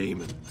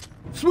archdemon.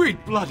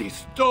 Sweet bloody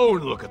stone,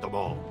 look at them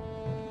all!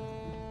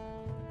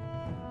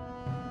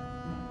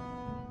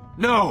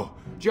 No!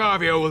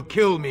 Jarvia will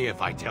kill me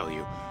if I tell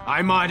you.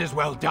 I might as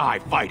well die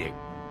fighting.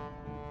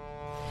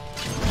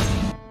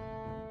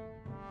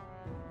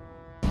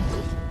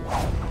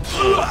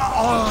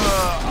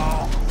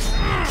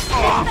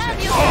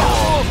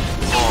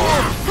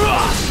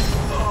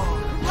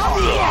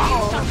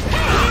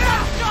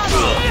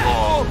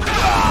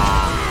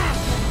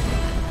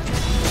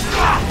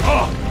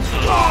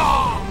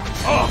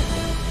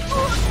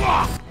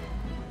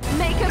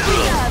 Make her be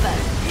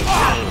nervous.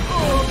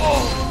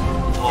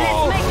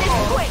 Let's make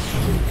this quick.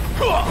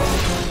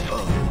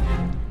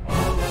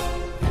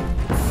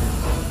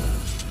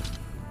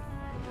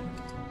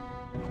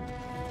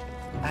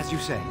 As you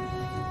say.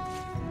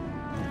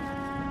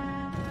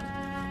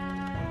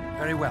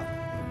 Very well.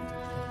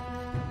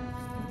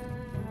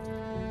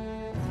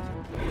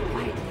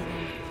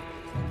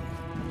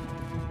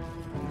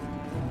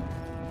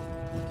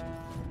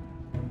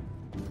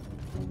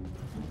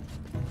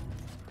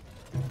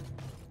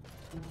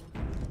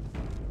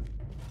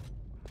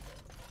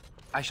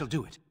 I shall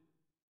do it.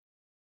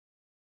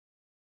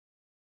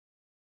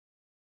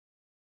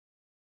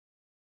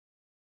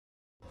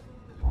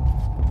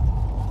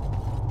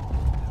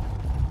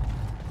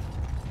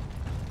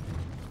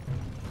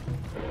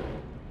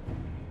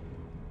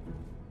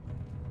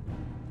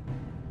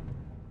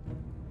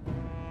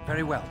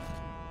 Very well.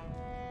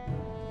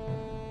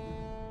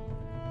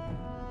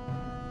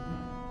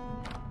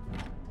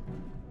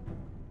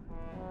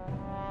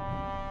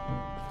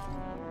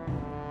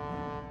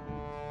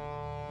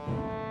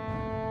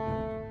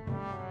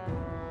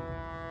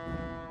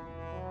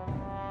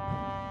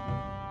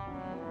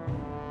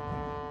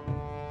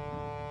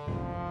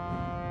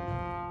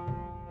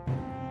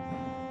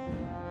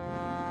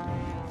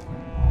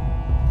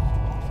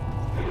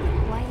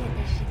 Quiet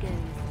as she goes,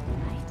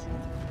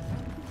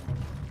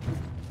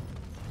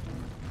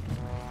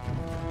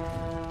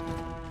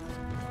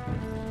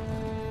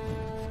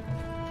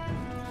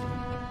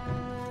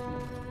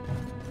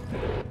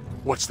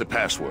 What's the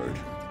password?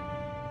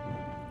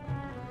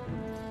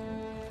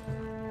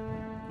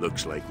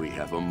 Looks like we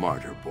have a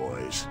martyr,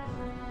 boys.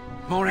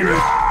 More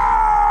enemies!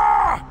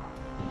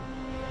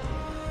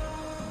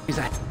 He's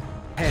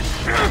ahead.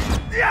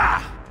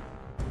 Yeah!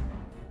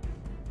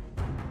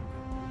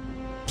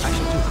 I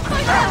shall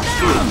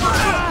do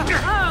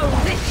it. Oh,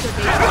 this should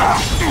be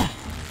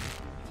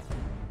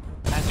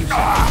as you say.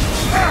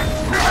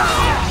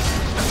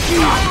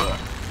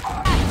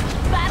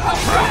 battle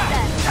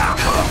process.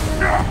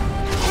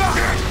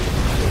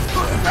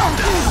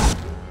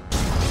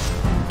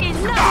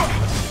 Enough!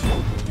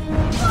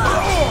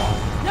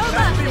 No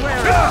mercy!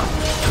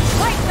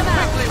 Wipe them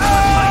out!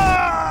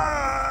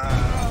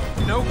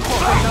 No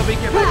quarter shall be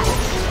given.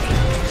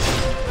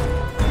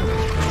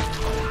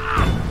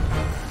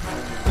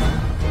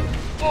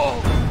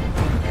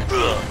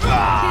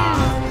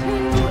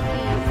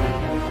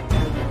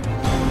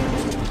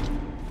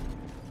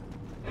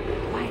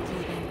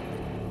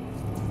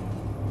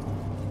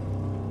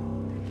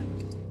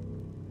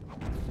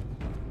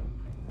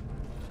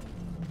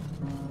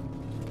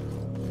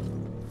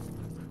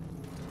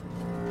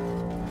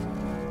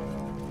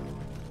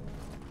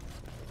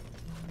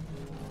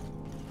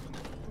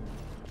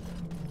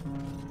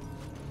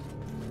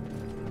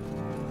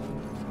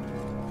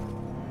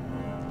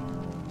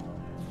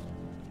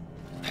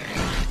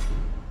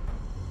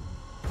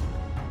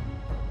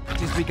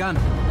 It is begun.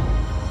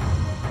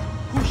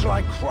 Who shall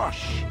I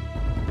crush?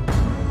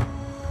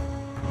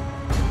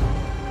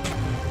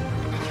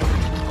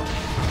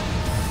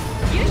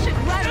 You should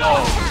run all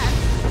you can.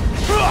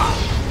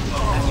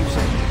 As you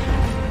say.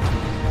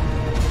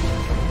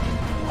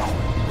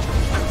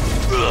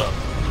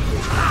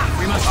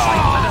 We must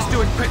fight. Let us do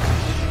it quickly.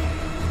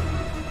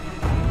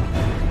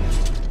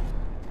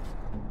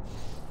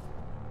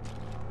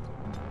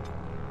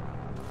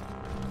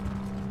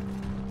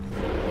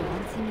 They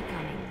won't see me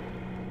coming.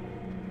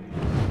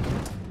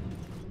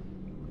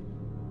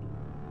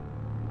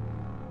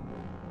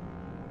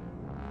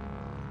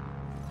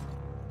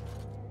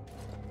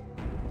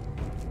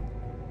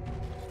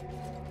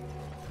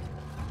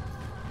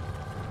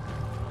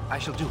 I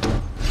shall do it.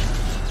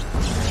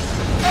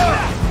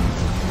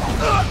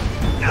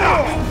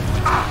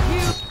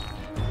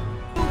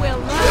 You will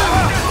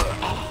learn.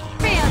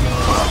 Fear me.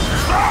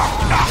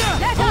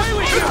 Let us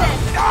do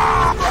this.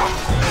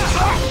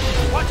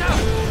 Watch out!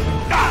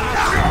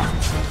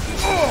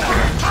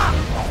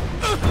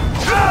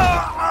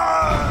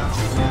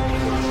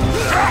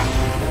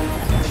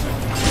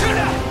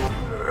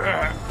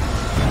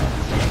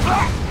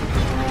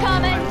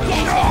 Come and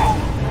get it.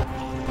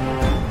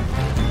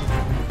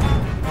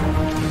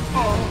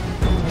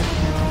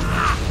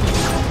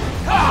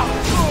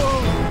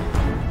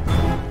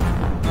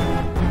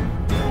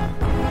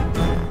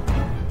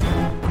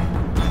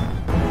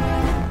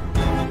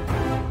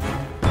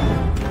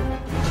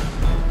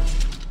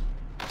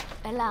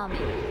 Allow me.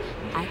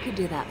 I could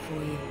do that for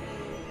you.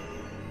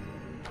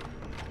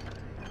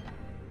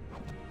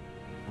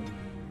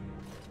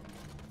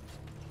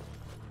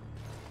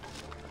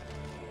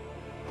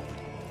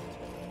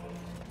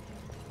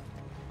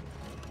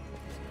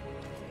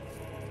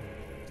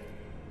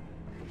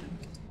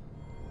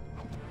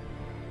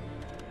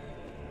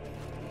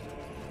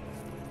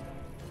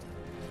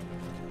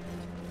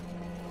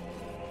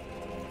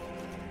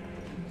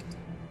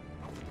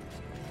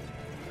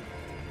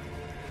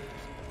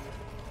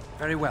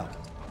 Very well.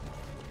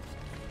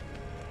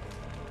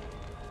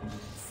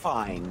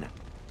 Fine.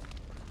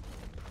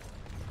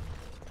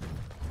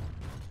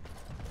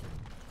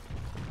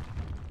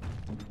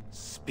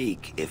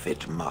 Speak if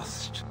it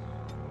must.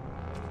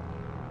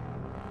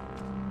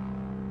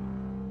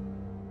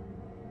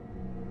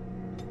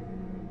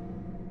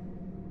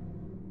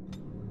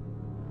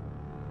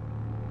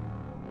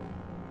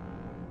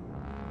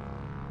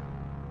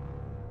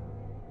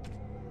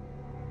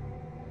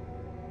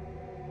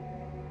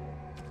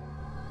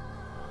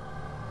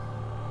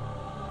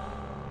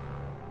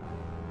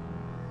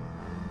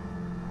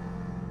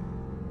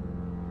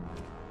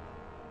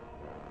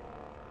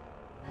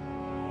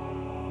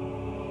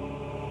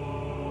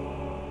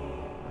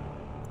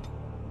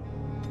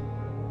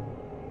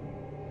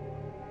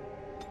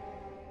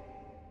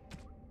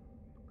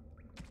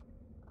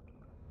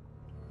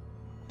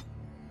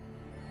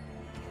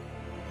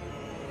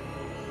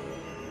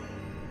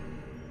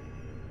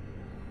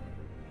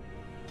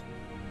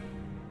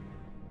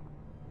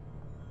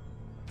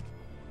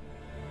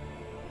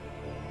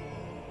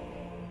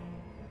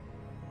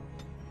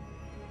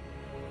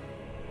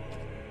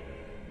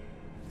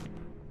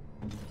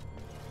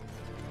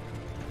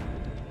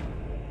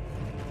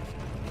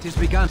 It is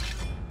begun.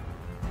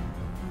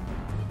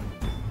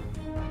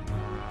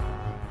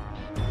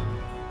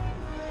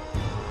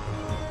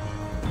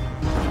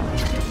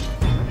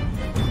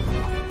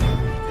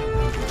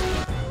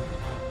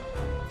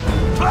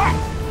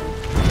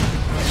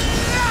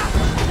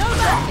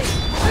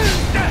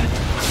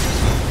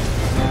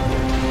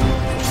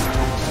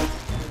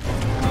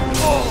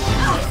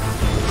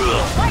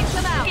 Wipe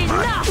them out!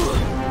 Enough!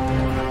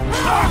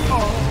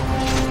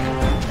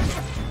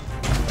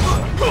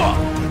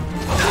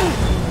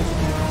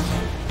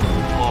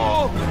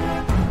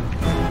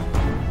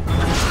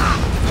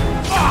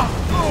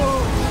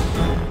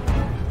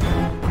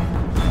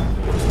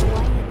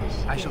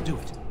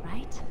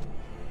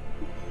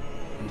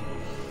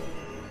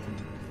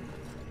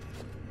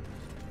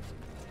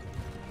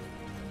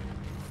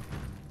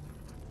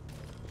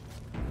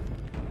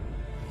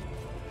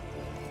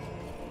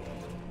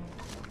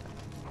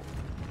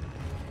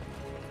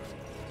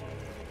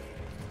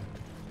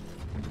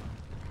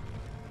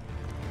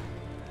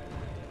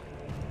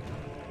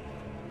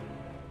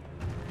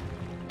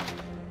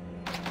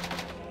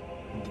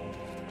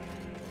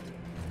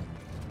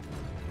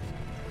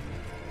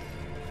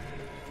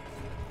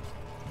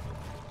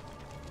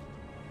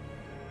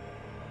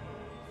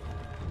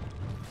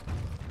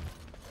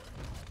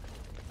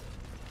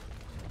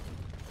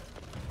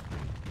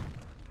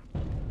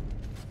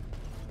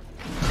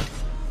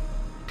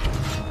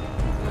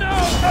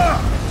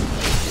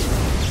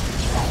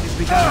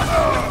 I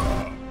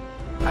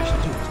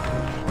shall do it.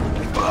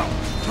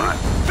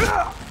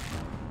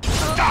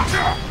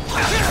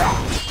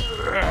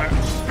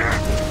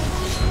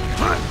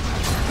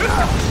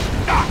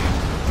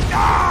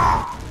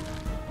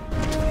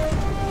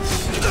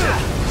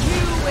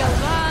 You will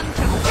learn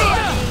to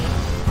fear me!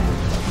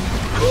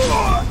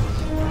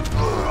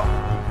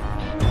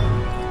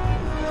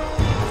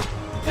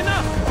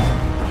 Enough!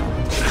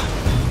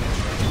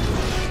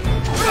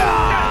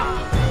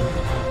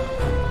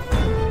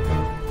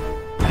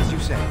 As you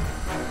say.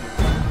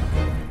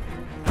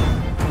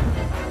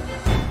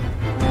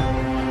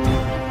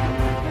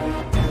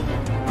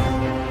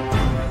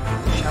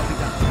 It shall be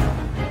done.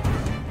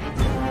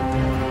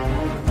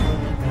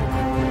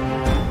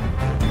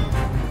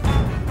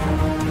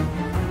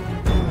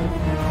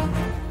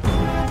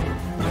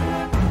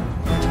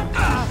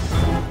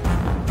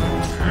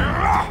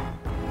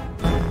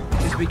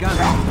 It is begun.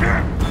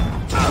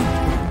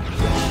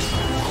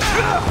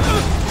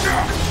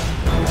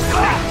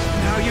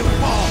 Now you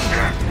fall.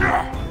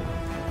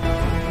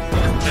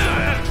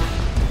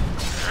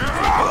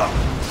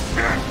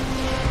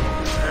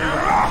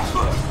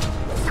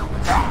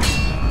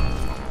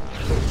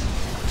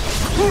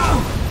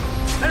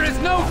 There is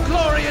no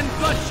glory in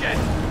bloodshed.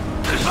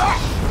 It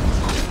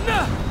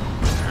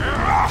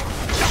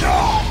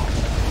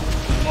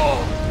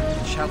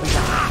shall be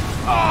done.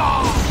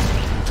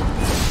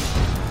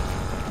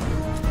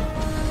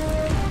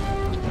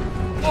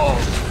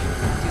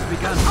 It is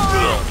begun.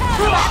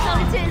 That's all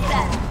it is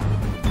then.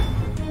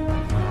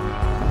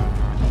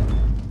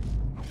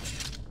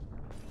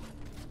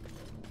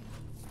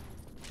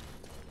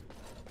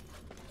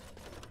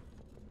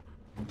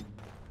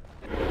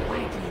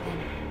 Quietly then.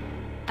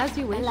 As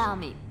you wish. Allow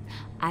me.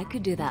 I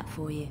could do that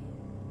for you.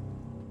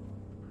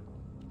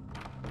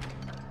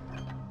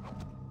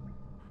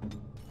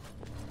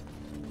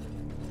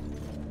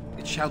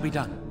 It shall be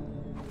done.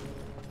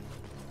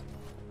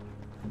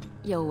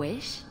 Your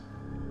wish?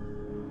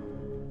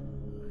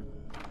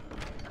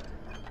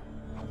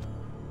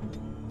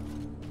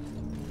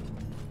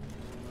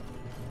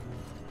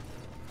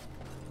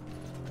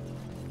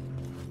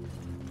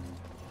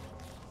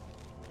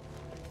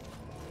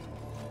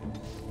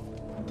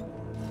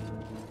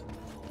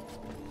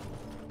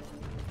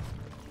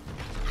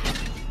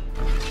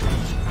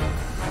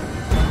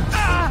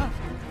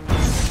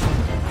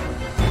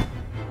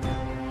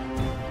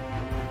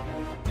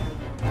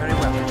 Very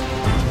well.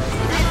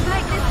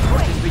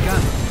 It is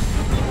begun.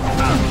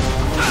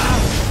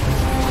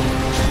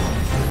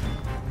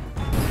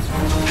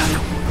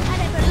 I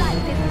never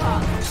liked this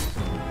part.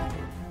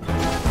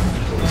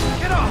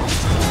 Get off!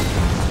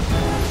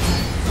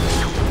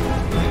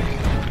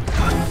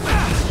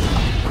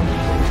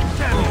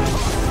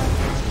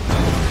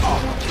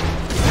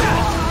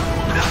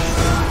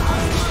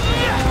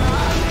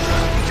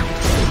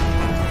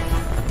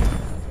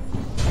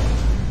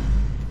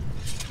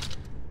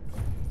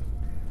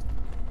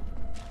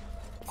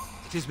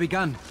 It is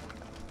begun.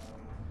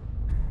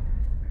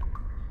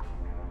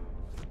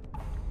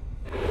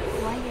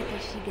 Quiet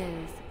as she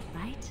goes,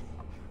 right?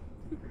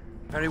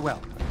 Very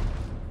well.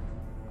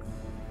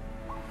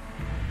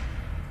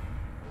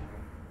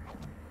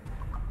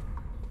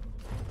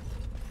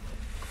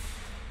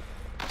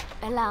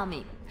 Allow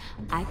me.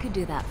 I could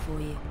do that for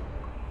you.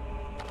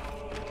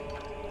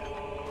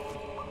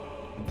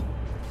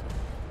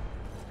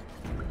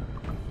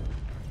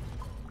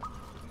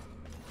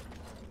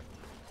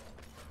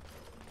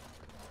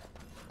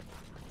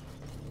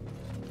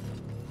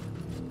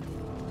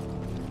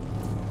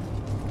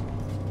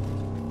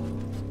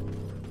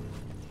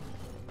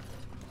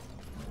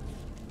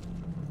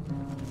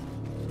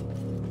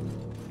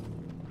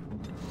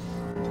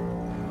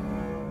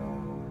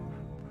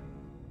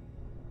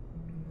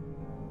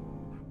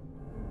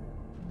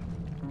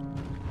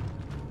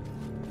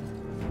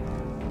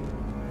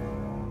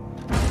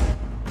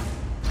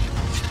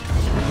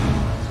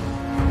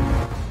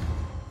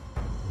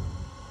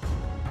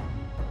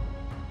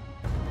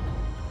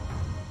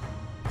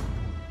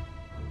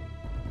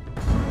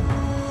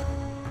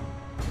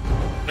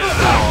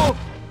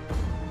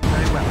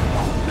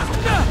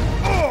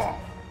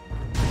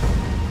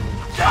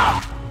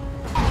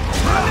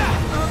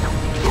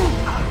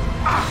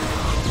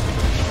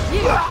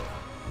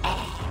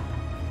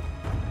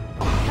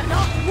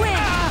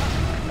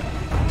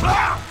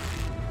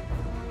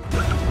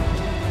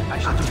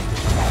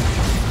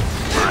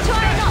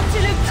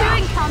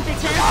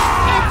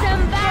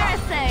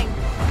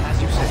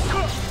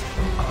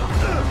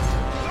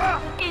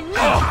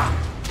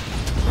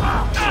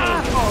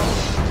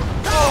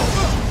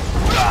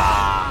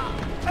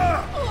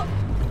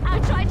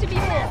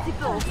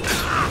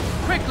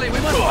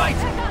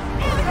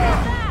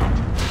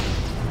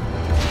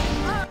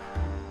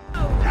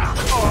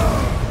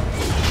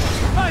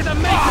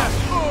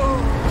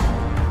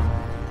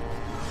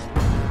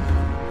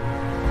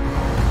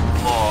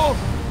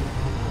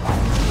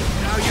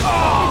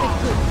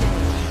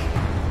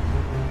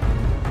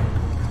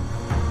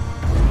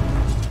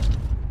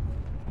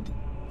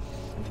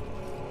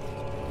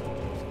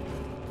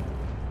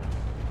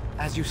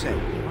 As you say.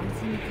 You won't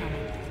see me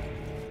coming.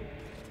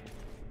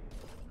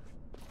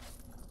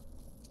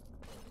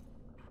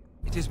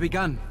 It is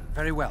begun.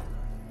 Very well.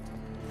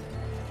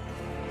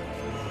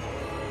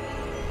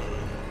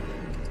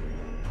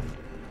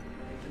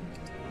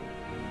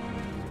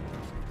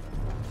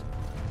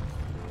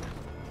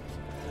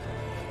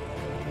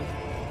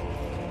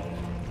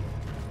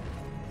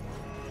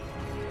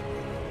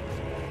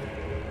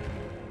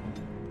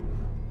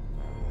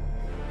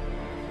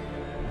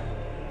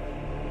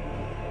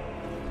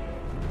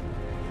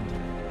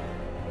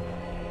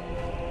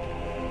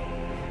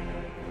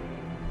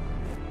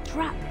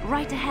 Trap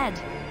right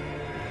ahead.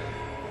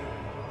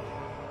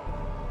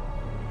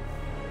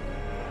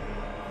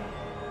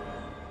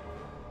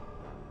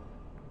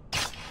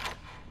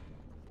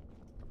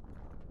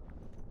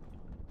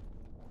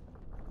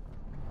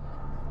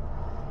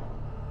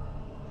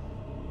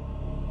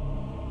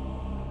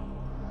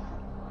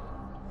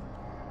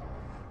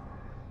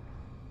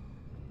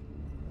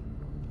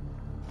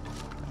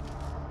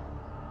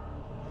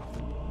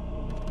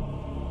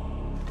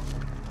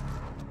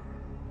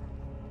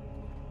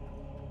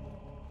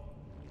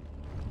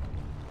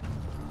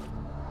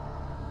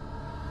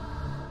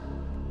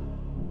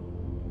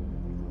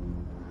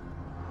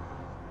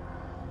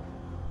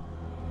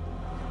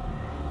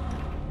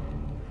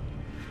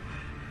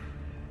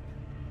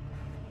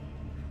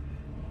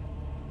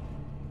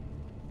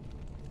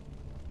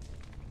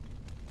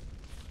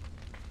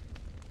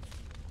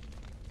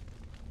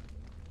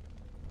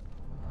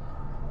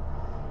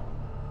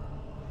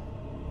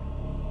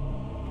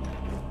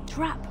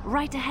 Trap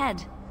right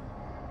ahead.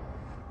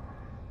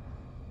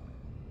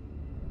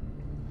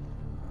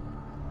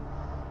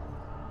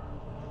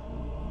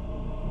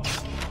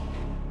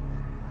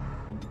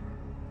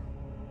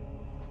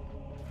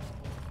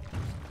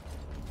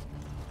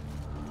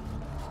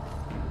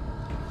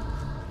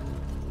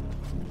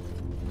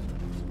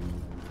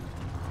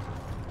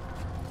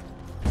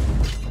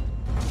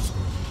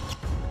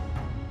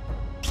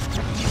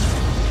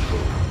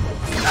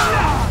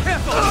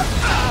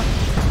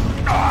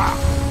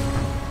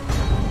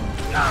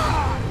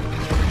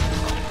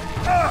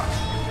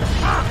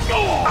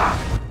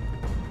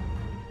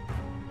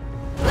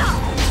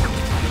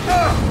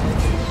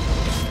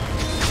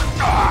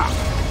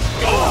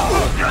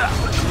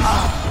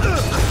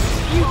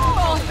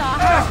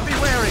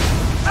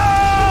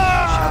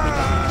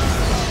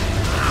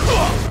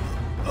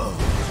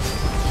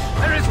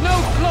 There is no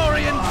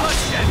glory in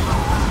bloodshed!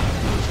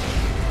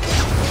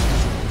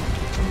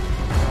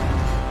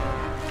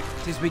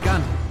 It is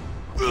begun.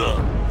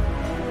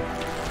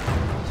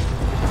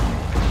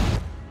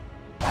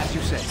 As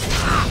you say.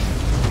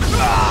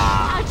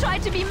 I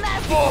tried to be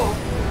merciful.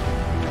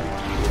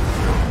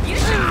 You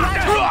should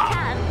run when you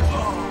can.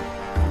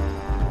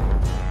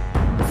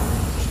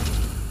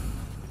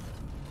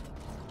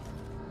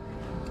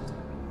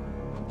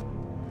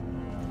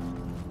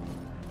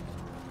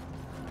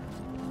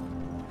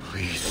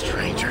 Please,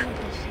 stranger.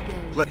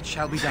 It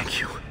shall be done. Thank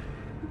you.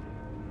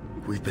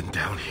 We've been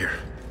down here.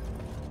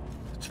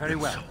 It's very been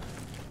well. So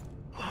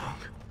long.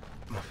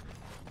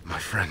 My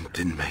friend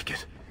didn't make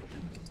it.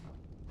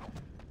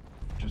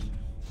 Just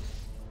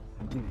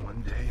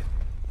one day,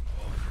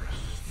 all for a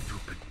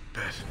stupid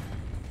bet.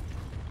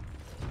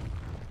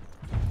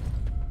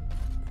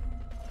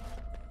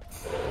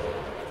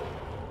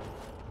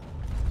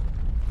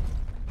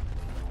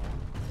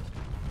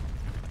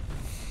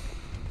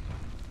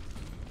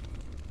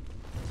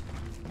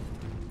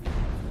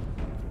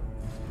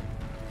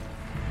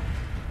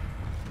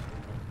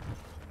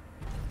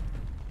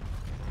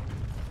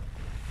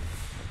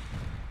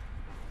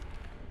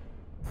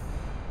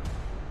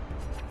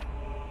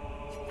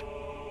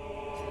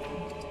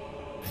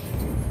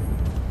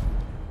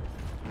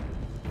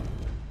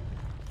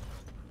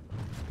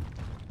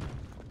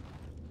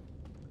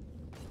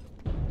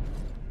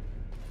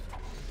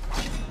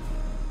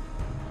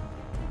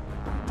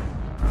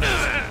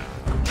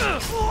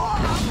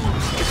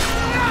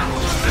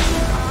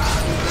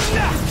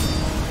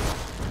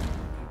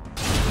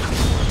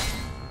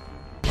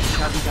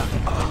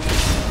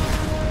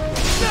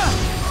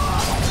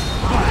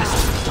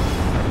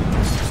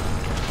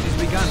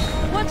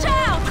 Watch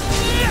out!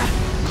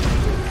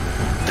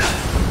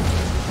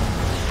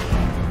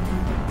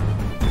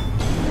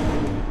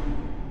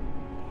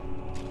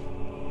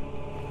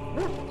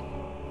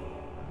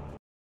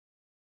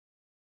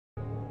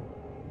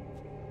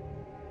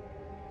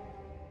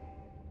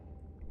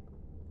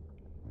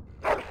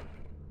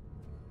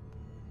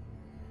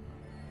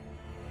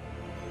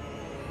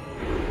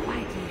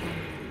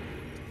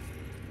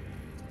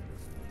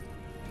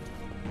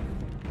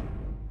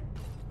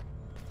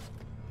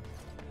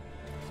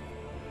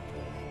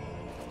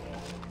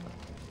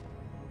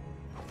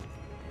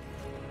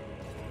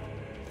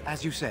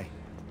 As you say.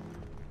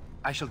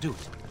 I shall do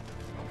it.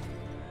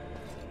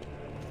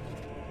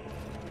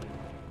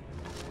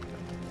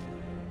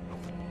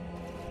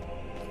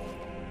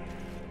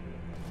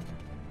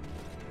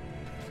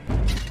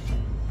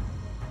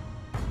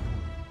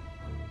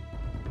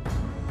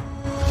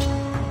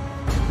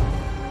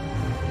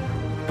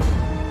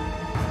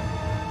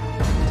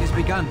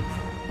 begun.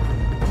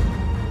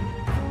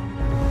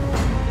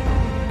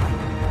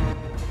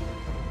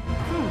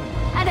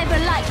 I never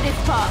liked this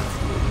part.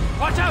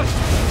 Watch out!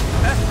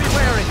 Best be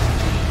wary.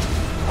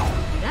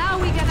 Now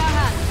we get our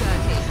hands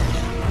dirty.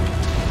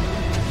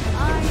 I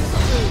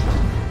approve.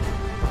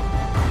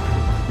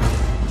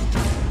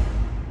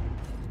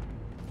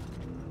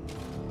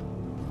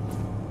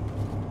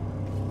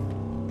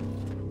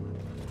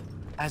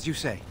 As you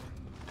say.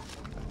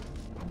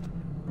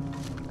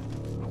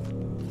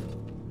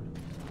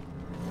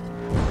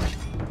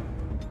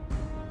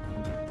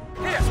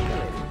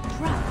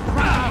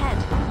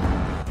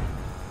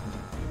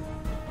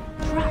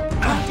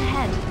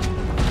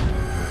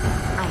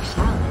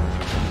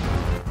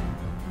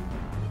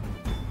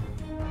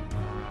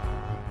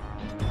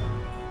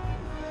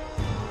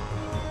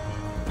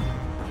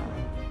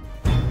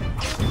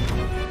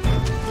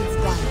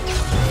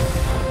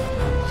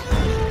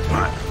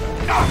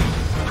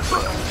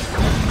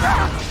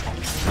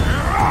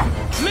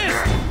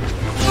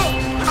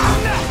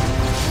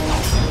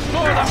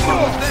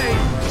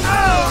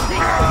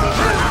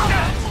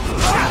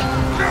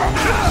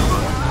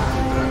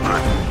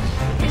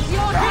 It's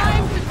your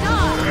time to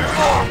die.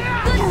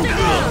 Good to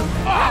go.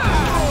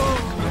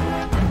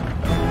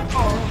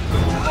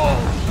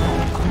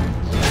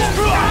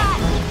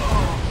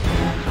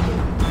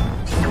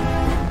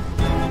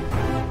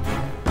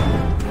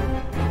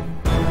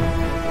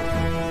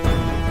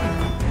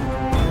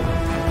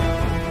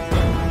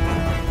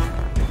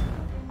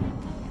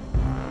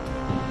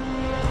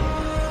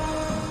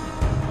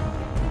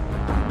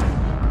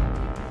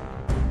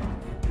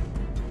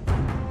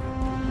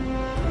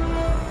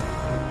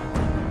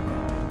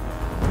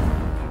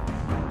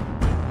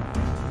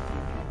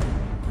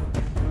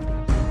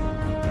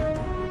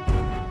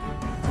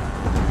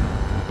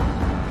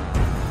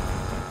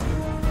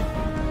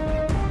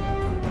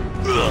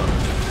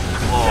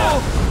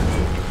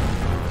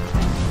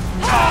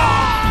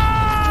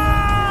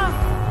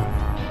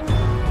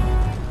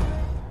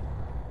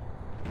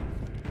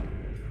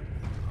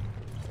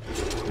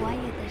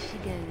 Quiet as she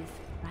goes,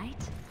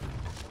 right?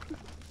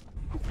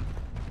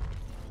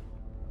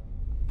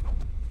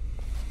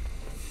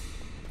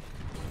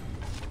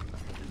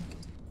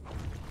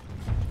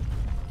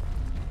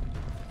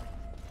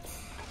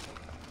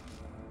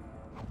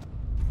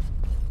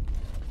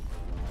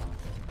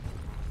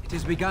 It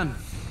is begun.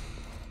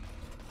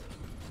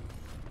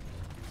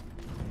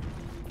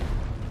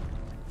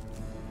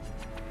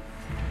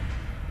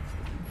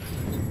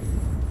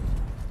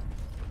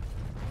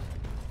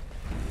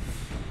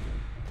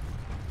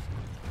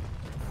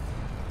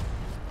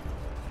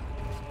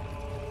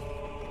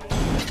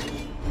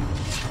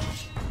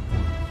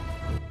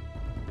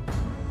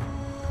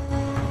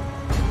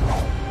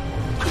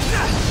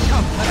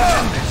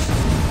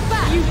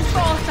 You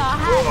force our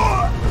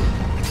hand.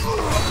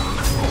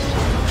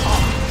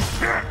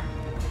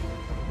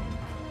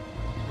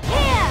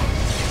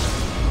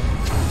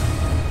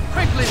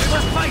 Quickly, we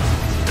must fight!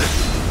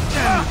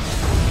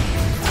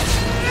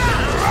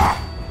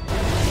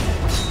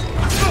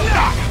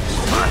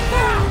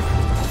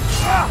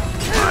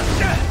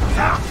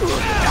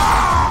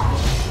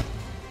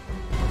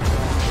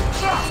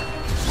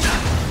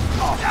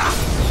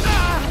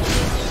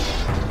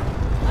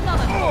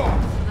 Another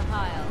corpse to the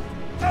pile.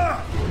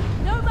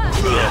 No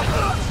mercy.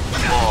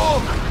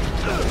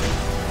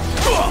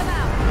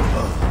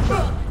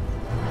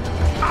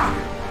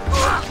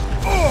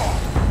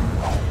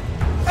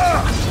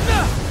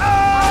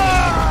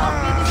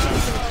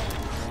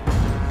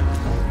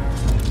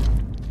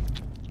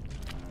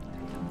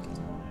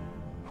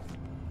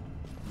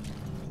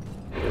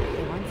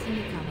 They won't see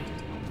me coming.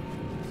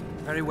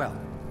 Very well.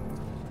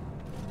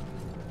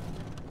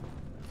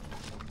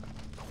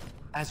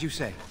 As you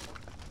say.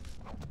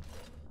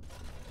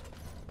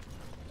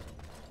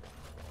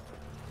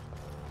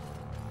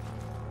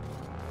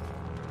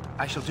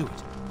 I shall do it.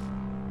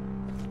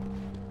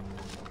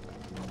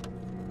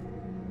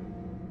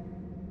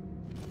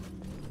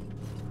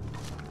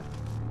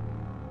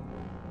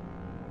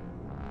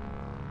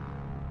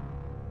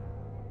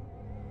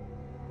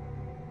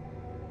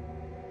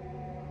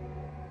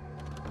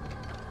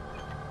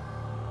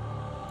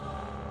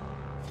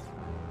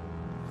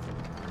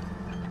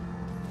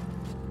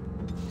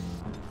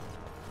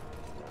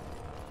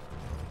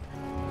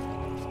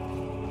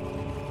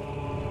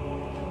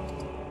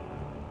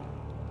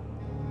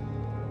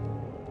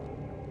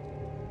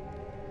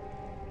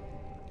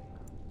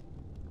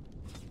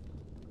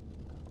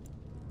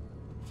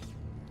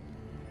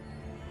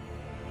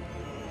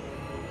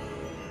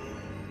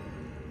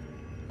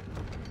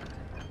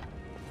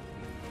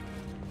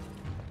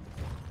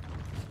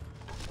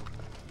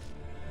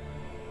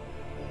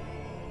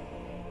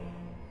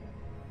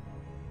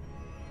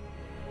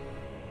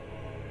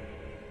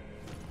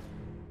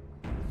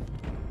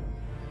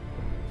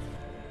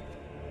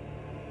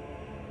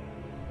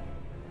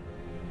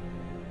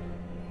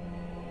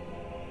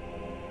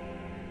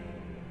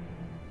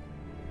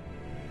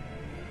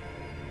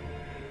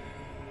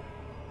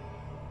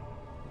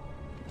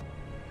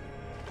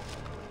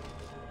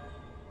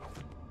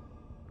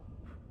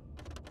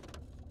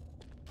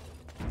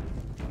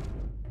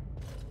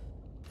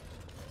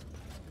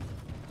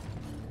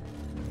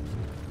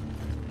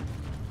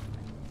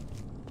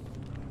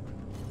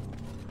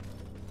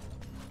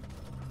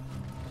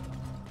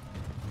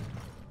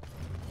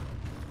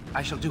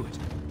 I shall do it.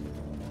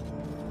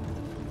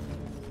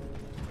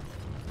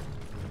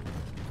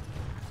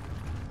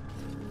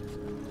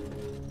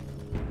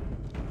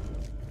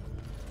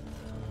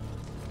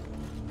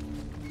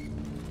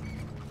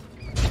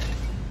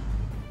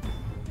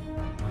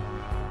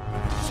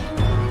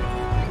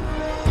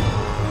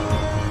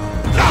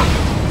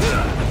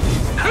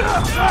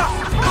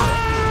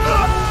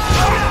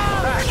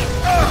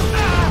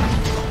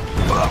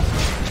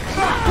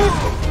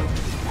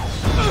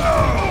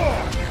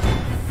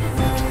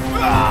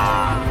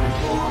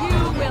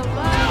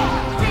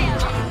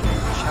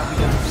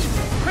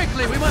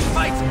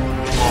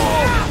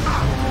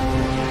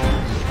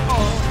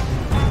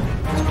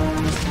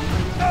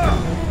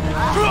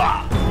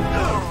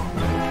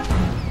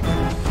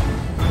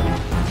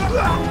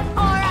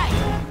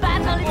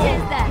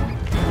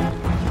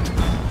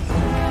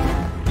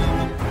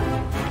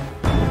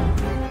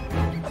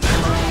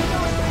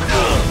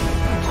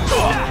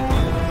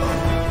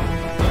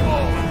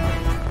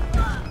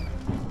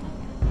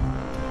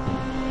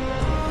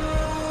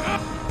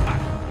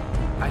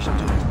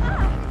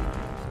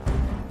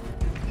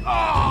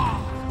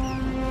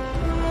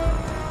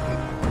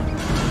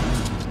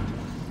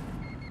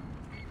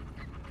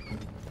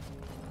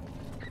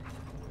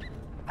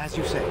 As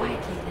you say.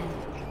 Quietly then.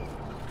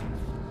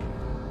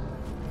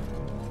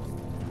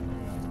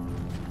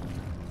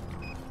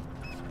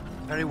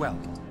 Very well.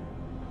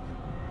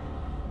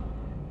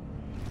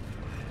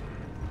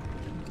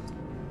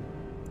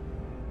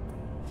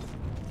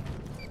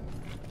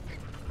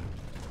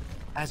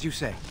 As you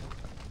say.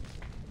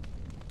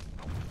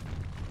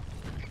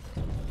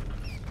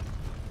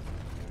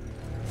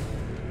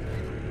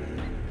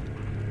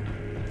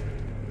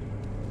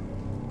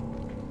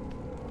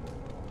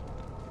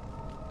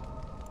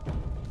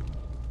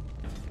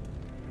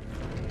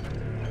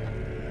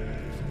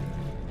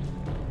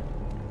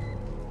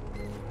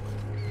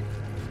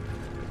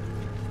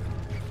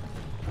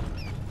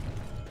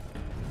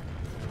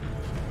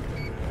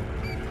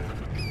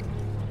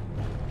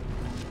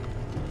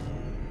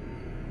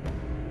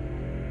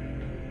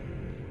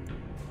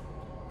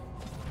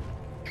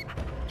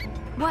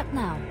 What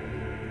now?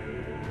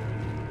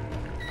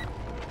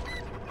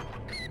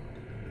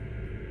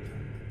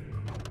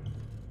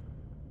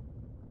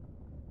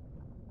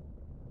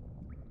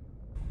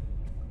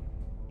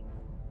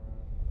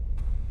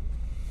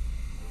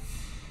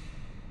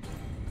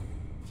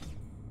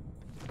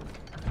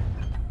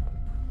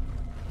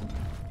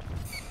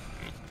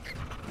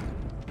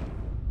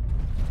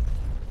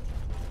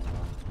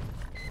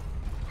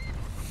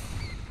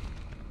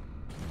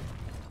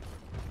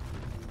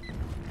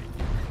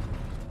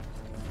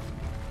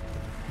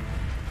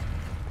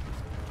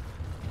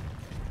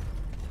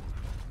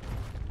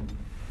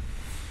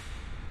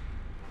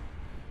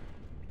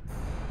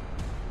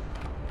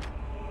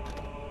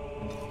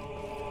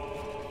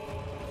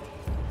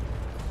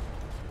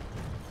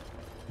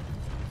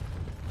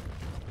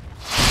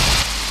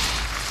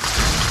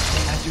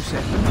 As you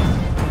say.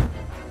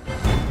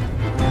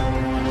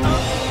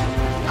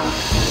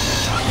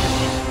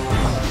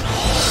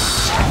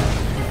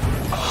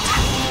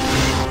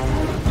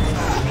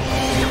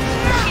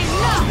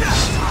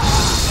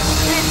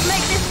 Let's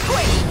make this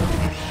quick!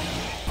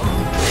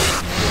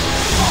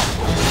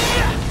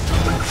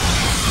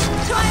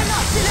 Try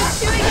not to look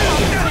too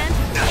incompetent.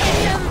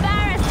 It's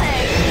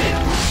embarrassing!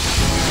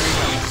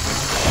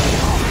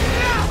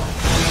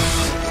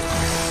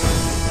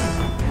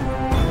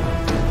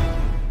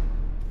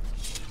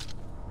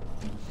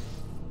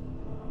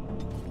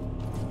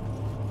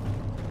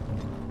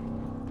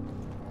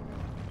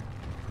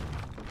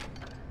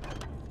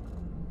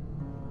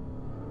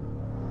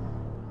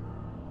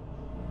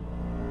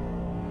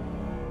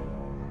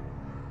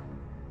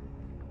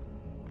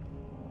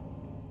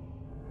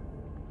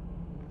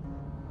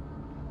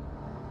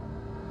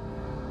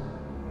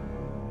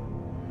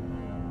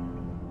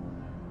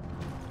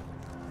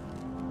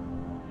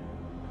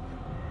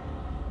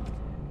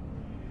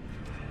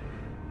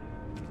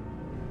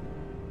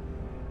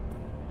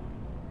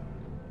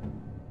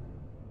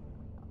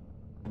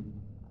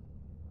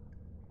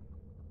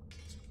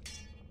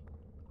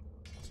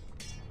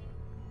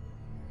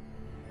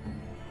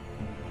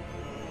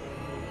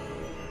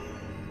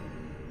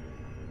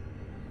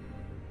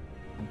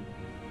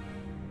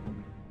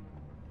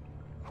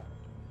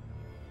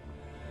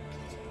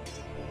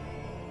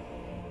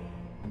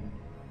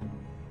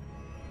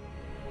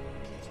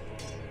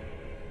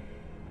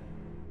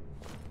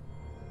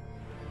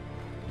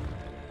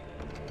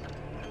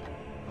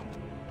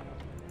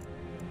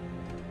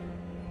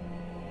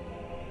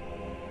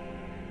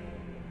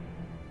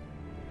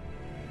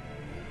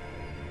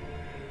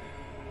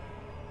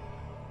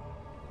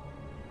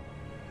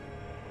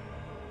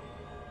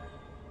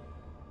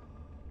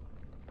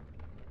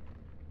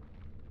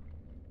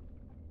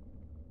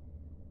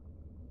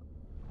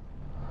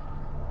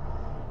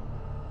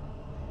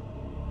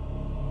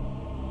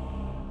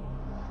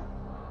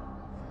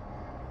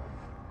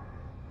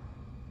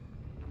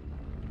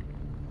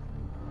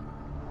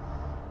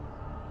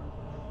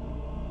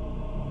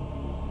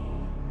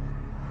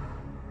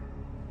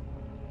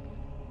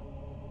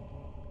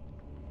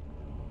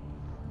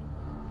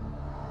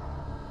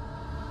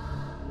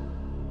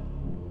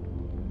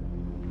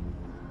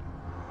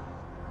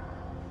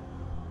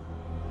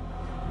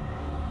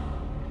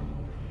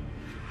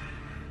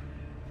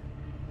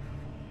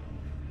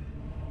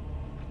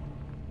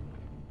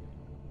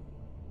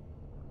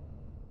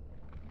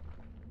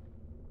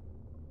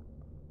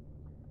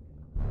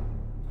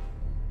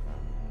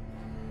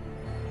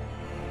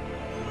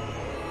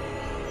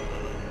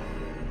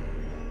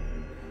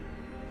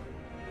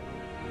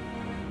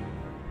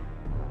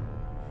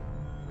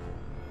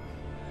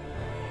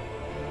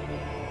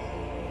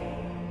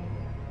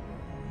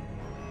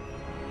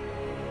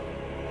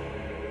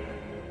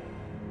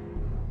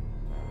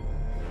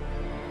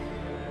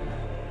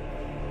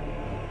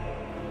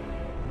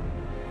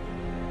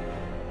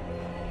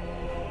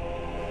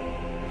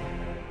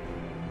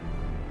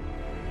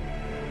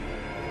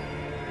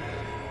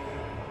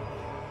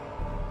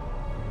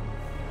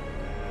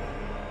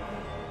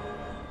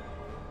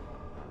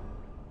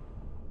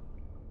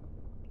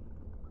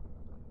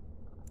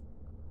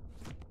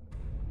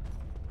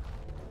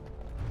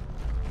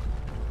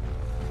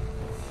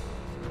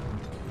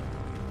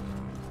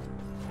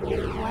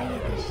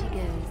 Quiet as she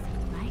goes,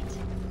 right?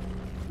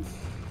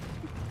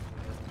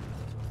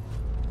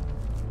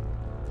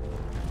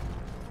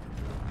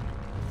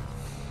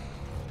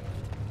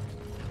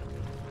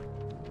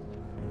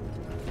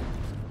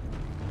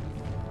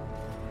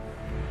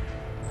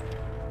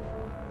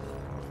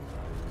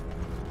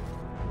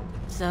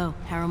 So,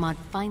 Harrowmont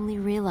finally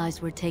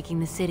realized we're taking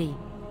the city,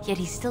 yet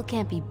he still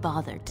can't be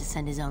bothered to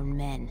send his own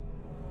men.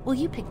 Well,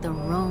 you picked the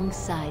wrong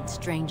side,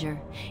 stranger.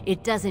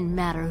 It doesn't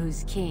matter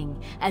who's king,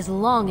 as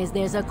long as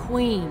there's a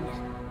queen.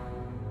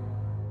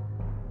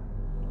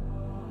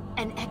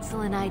 An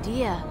excellent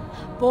idea.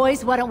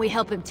 Boys, why don't we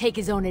help him take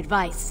his own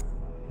advice?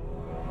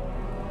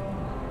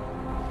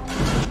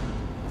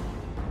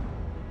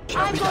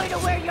 I'm going to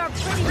wear your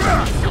pretty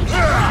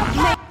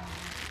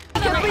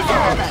make your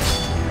preserve us.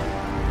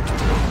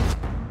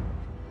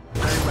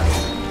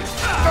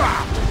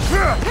 Who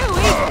is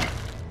it?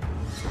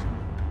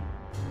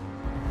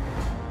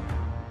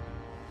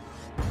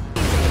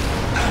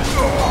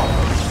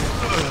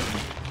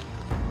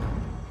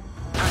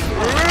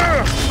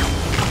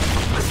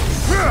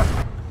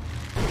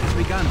 It's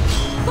begun.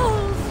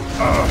 Fools!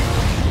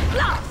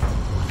 Lost!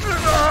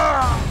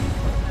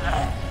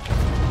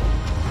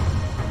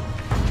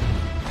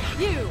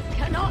 You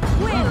cannot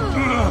win!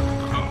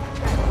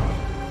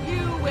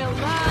 You will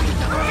learn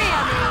to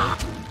fear me!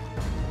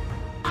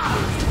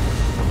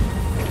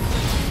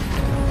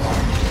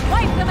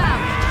 Wipe them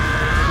out!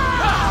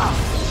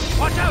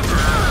 Watch out!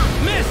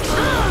 Miss!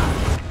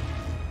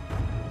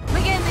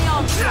 Begin the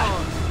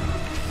onslaught!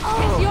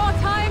 It's your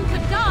time to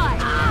die!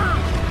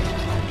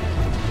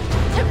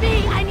 To me,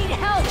 I need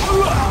help!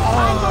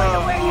 I'm going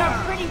to wear your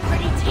pretty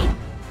teeth!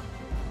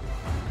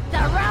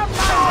 Around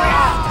my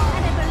wrist!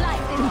 And if a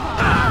life is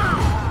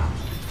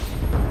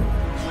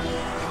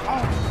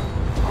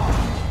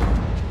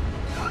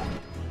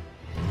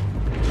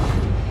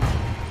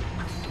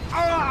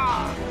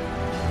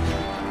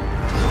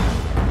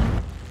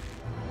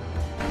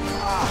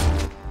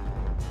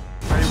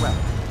Very well.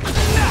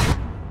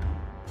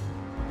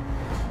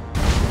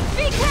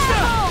 Be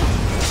careful!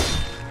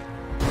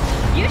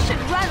 You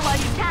should run while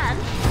you can.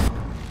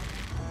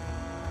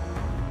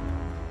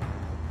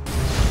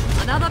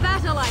 Another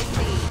battle, I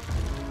see.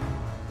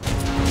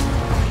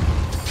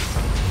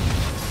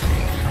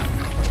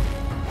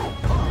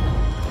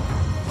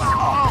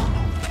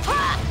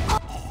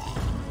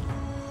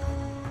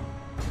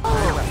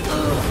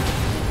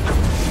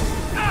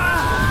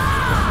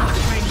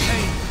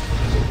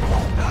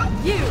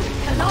 You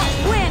cannot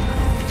win!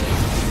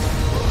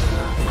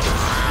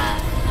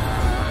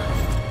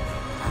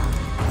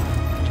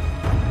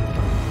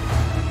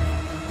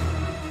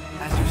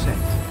 As you say.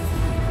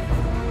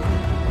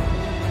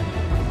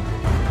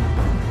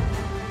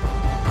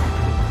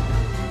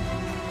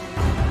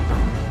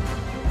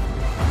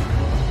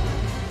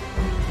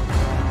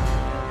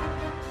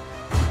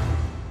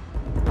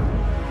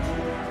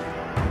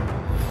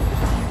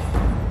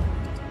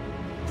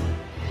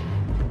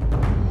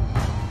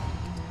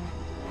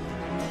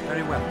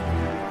 Very well.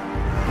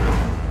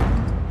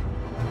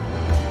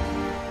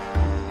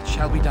 It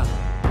shall be done.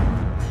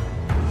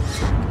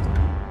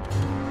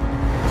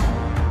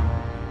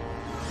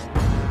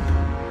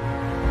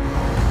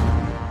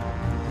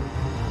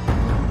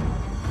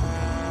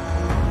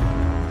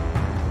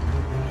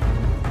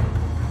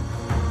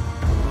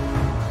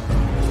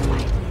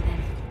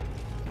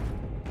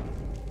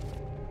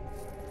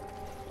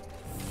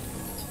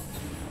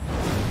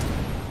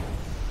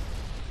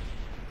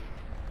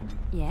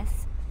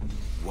 Yes?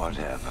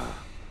 Whatever.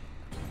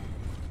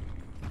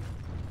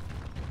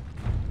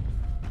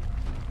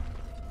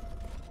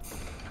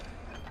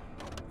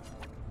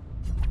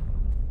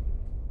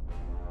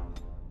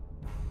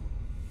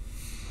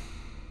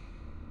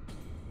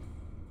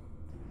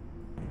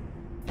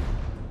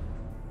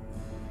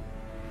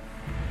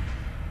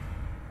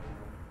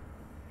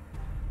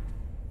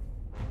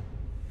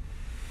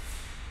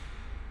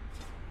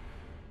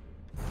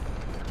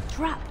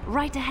 Trap,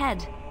 right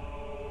ahead.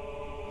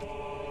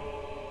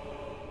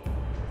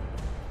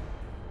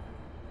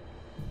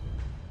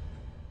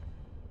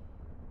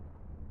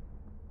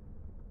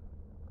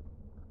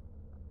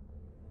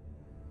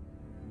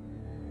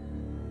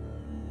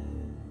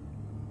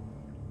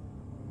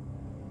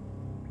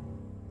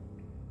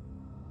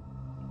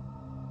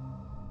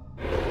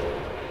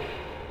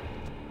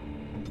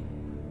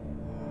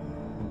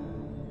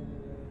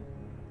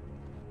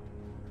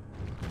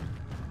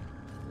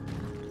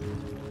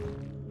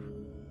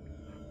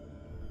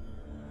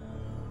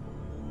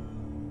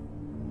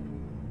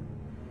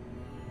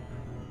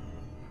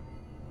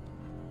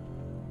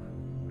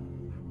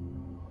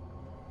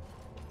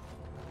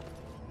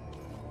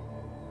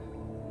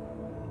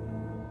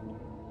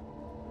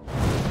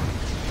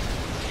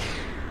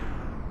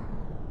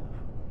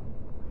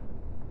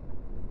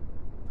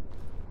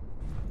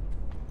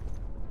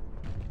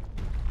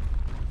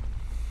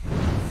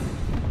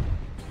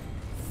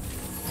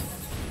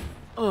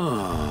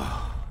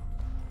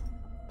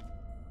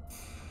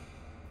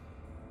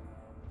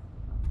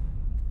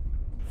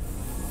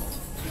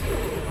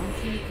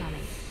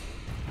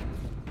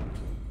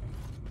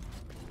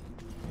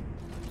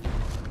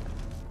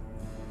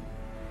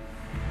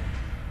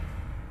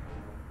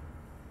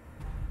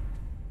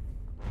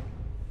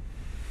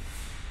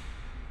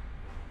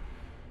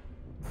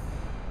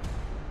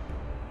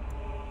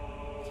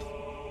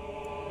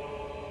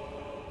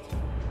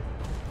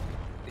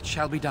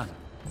 shall be done.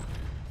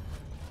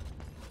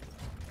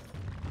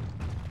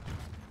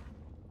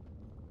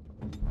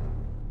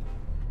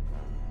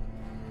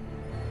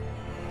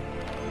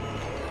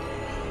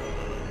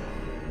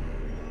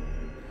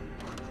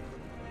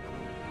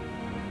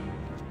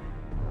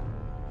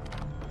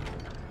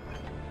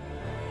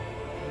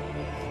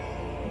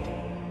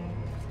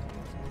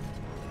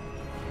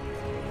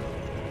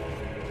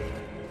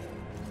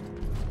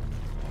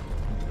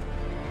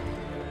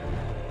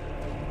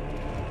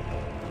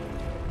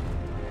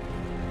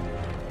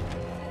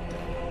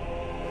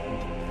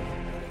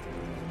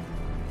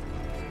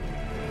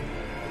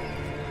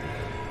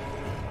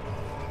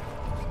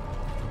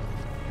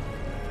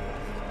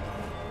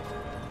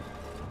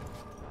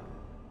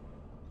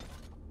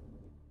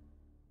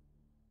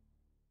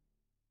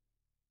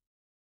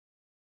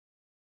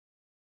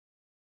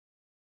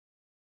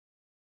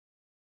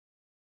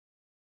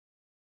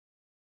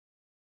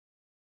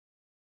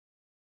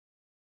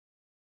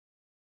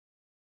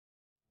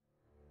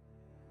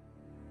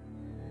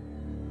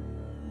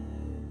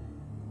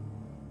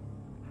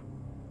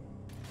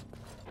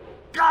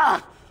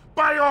 God!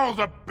 By all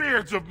the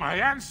beards of my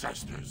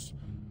ancestors!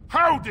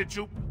 How did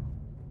you...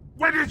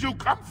 Where did you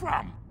come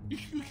from?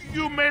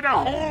 You made a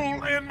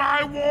hole in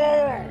my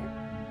wall!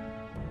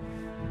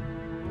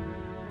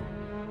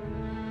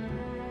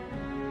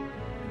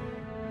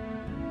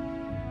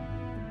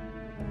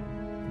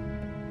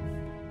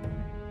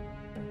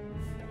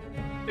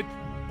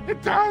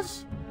 It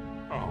does?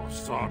 Oh,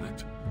 sod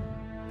it.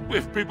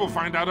 If people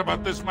find out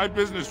about this, my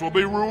business will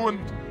be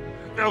ruined.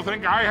 They'll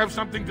think I have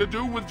something to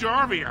do with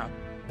Jarvia.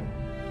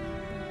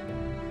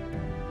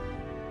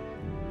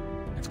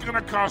 It's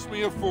gonna cost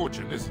me a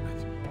fortune, isn't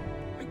it?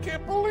 I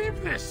can't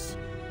believe this.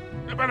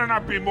 There better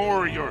not be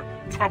more of your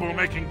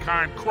troublemaking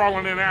kind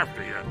crawling in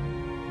after you.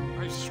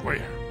 I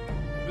swear,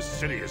 this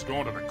city is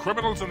going to the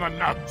criminals and the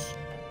nuts.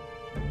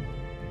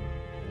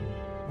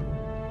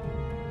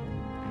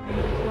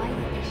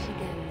 Quiet as she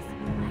goes,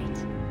 right?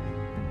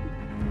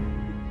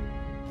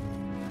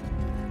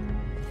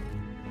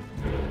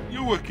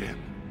 You again.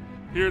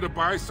 Here to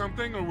buy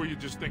something, or were you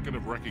just thinking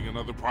of wrecking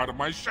another part of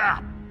my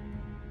shop?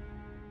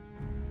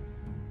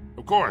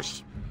 Of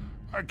course.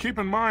 Keep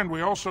in mind,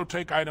 we also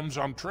take items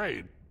on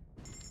trade.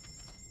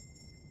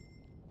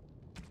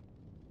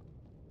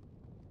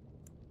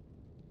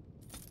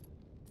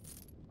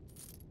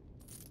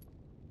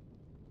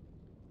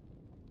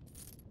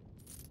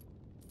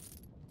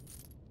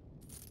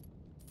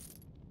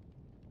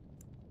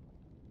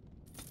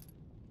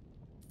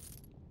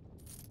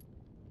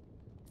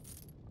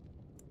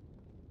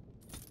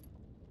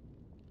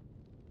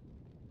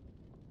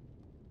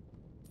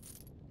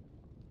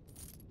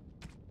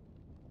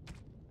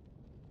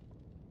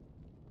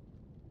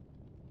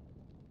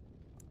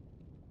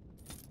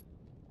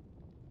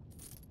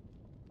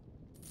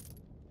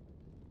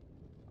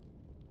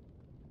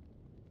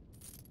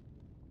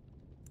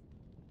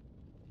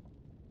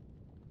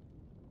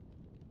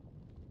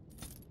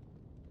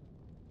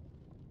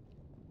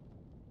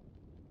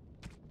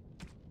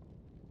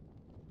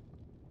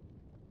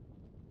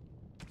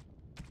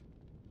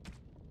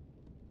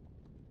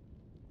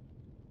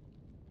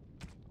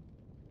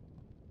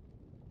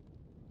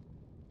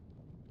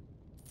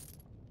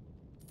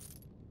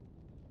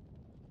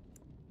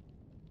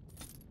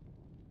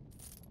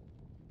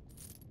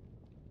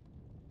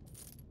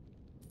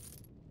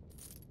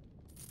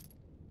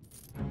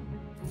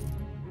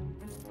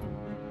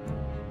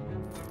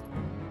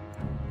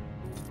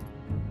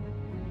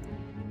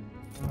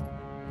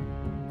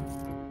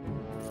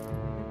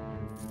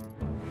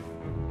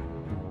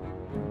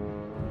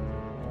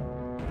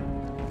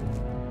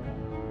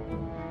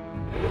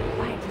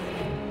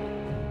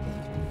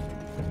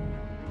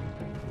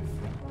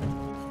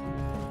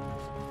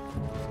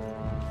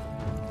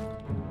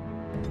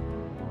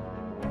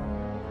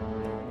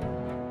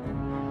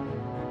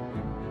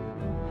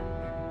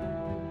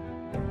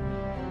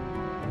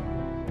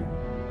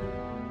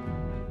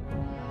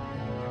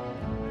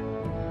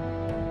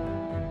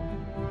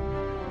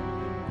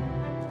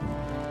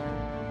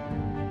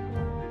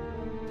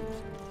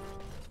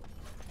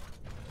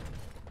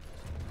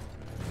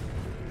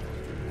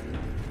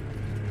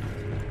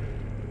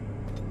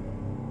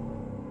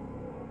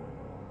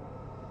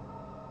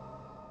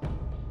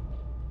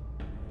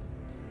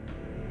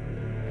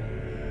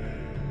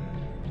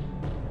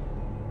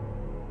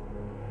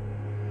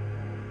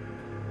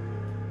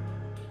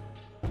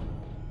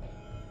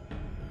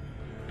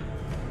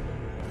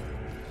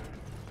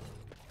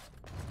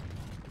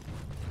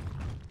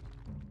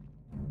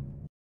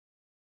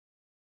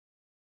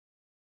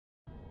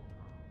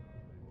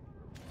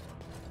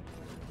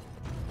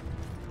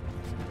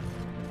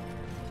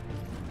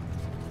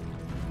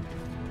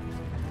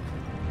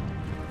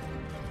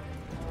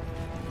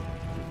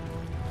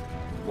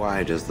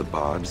 Why does the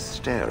bard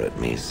stare at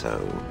me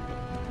so?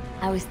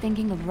 I was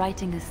thinking of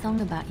writing a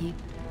song about you.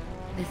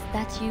 The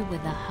statue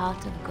with a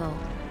heart of gold.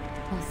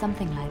 Or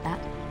something like that.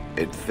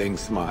 It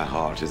thinks my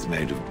heart is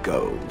made of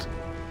gold.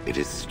 It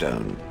is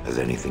stone as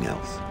anything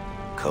else.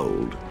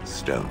 Cold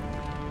stone.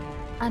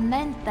 I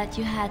meant that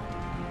you had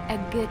a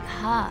good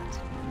heart.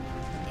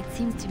 It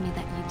seems to me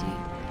that you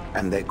do.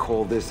 And they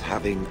call this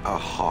having a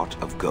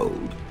heart of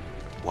gold.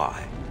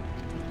 Why?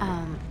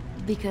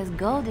 Because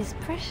gold is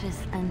precious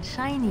and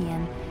shiny,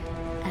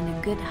 and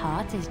a good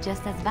heart is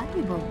just as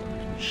valuable.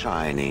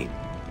 Shiny.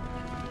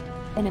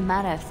 In a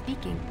matter of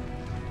speaking.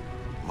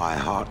 My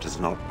heart does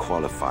not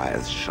qualify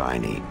as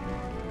shiny.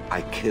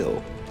 I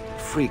kill,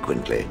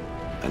 frequently,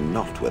 and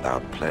not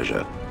without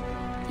pleasure.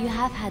 You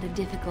have had a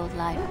difficult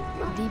life.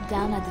 Deep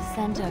down at the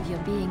center of your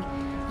being,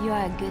 you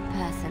are a good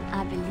person.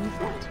 I believe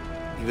that.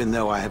 Even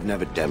though I have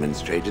never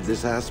demonstrated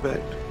this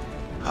aspect?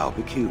 How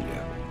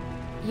peculiar.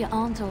 You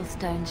aren't all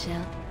stone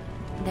shell.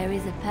 There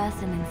is a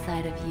person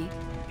inside of you.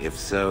 If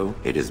so,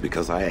 it is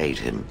because I ate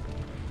him.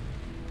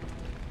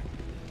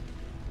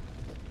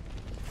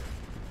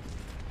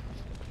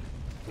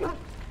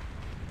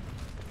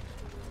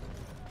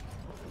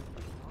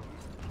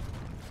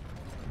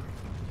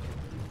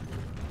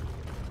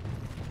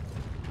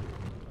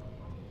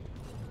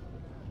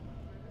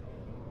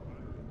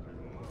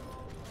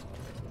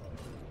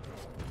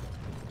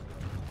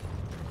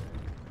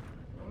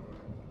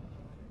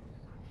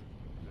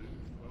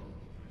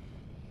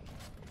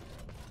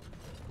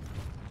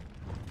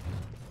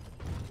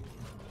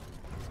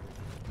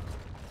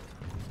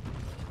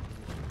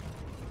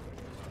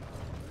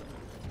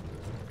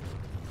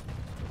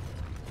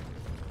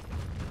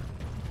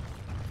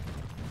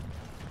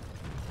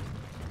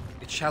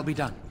 It shall be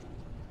done.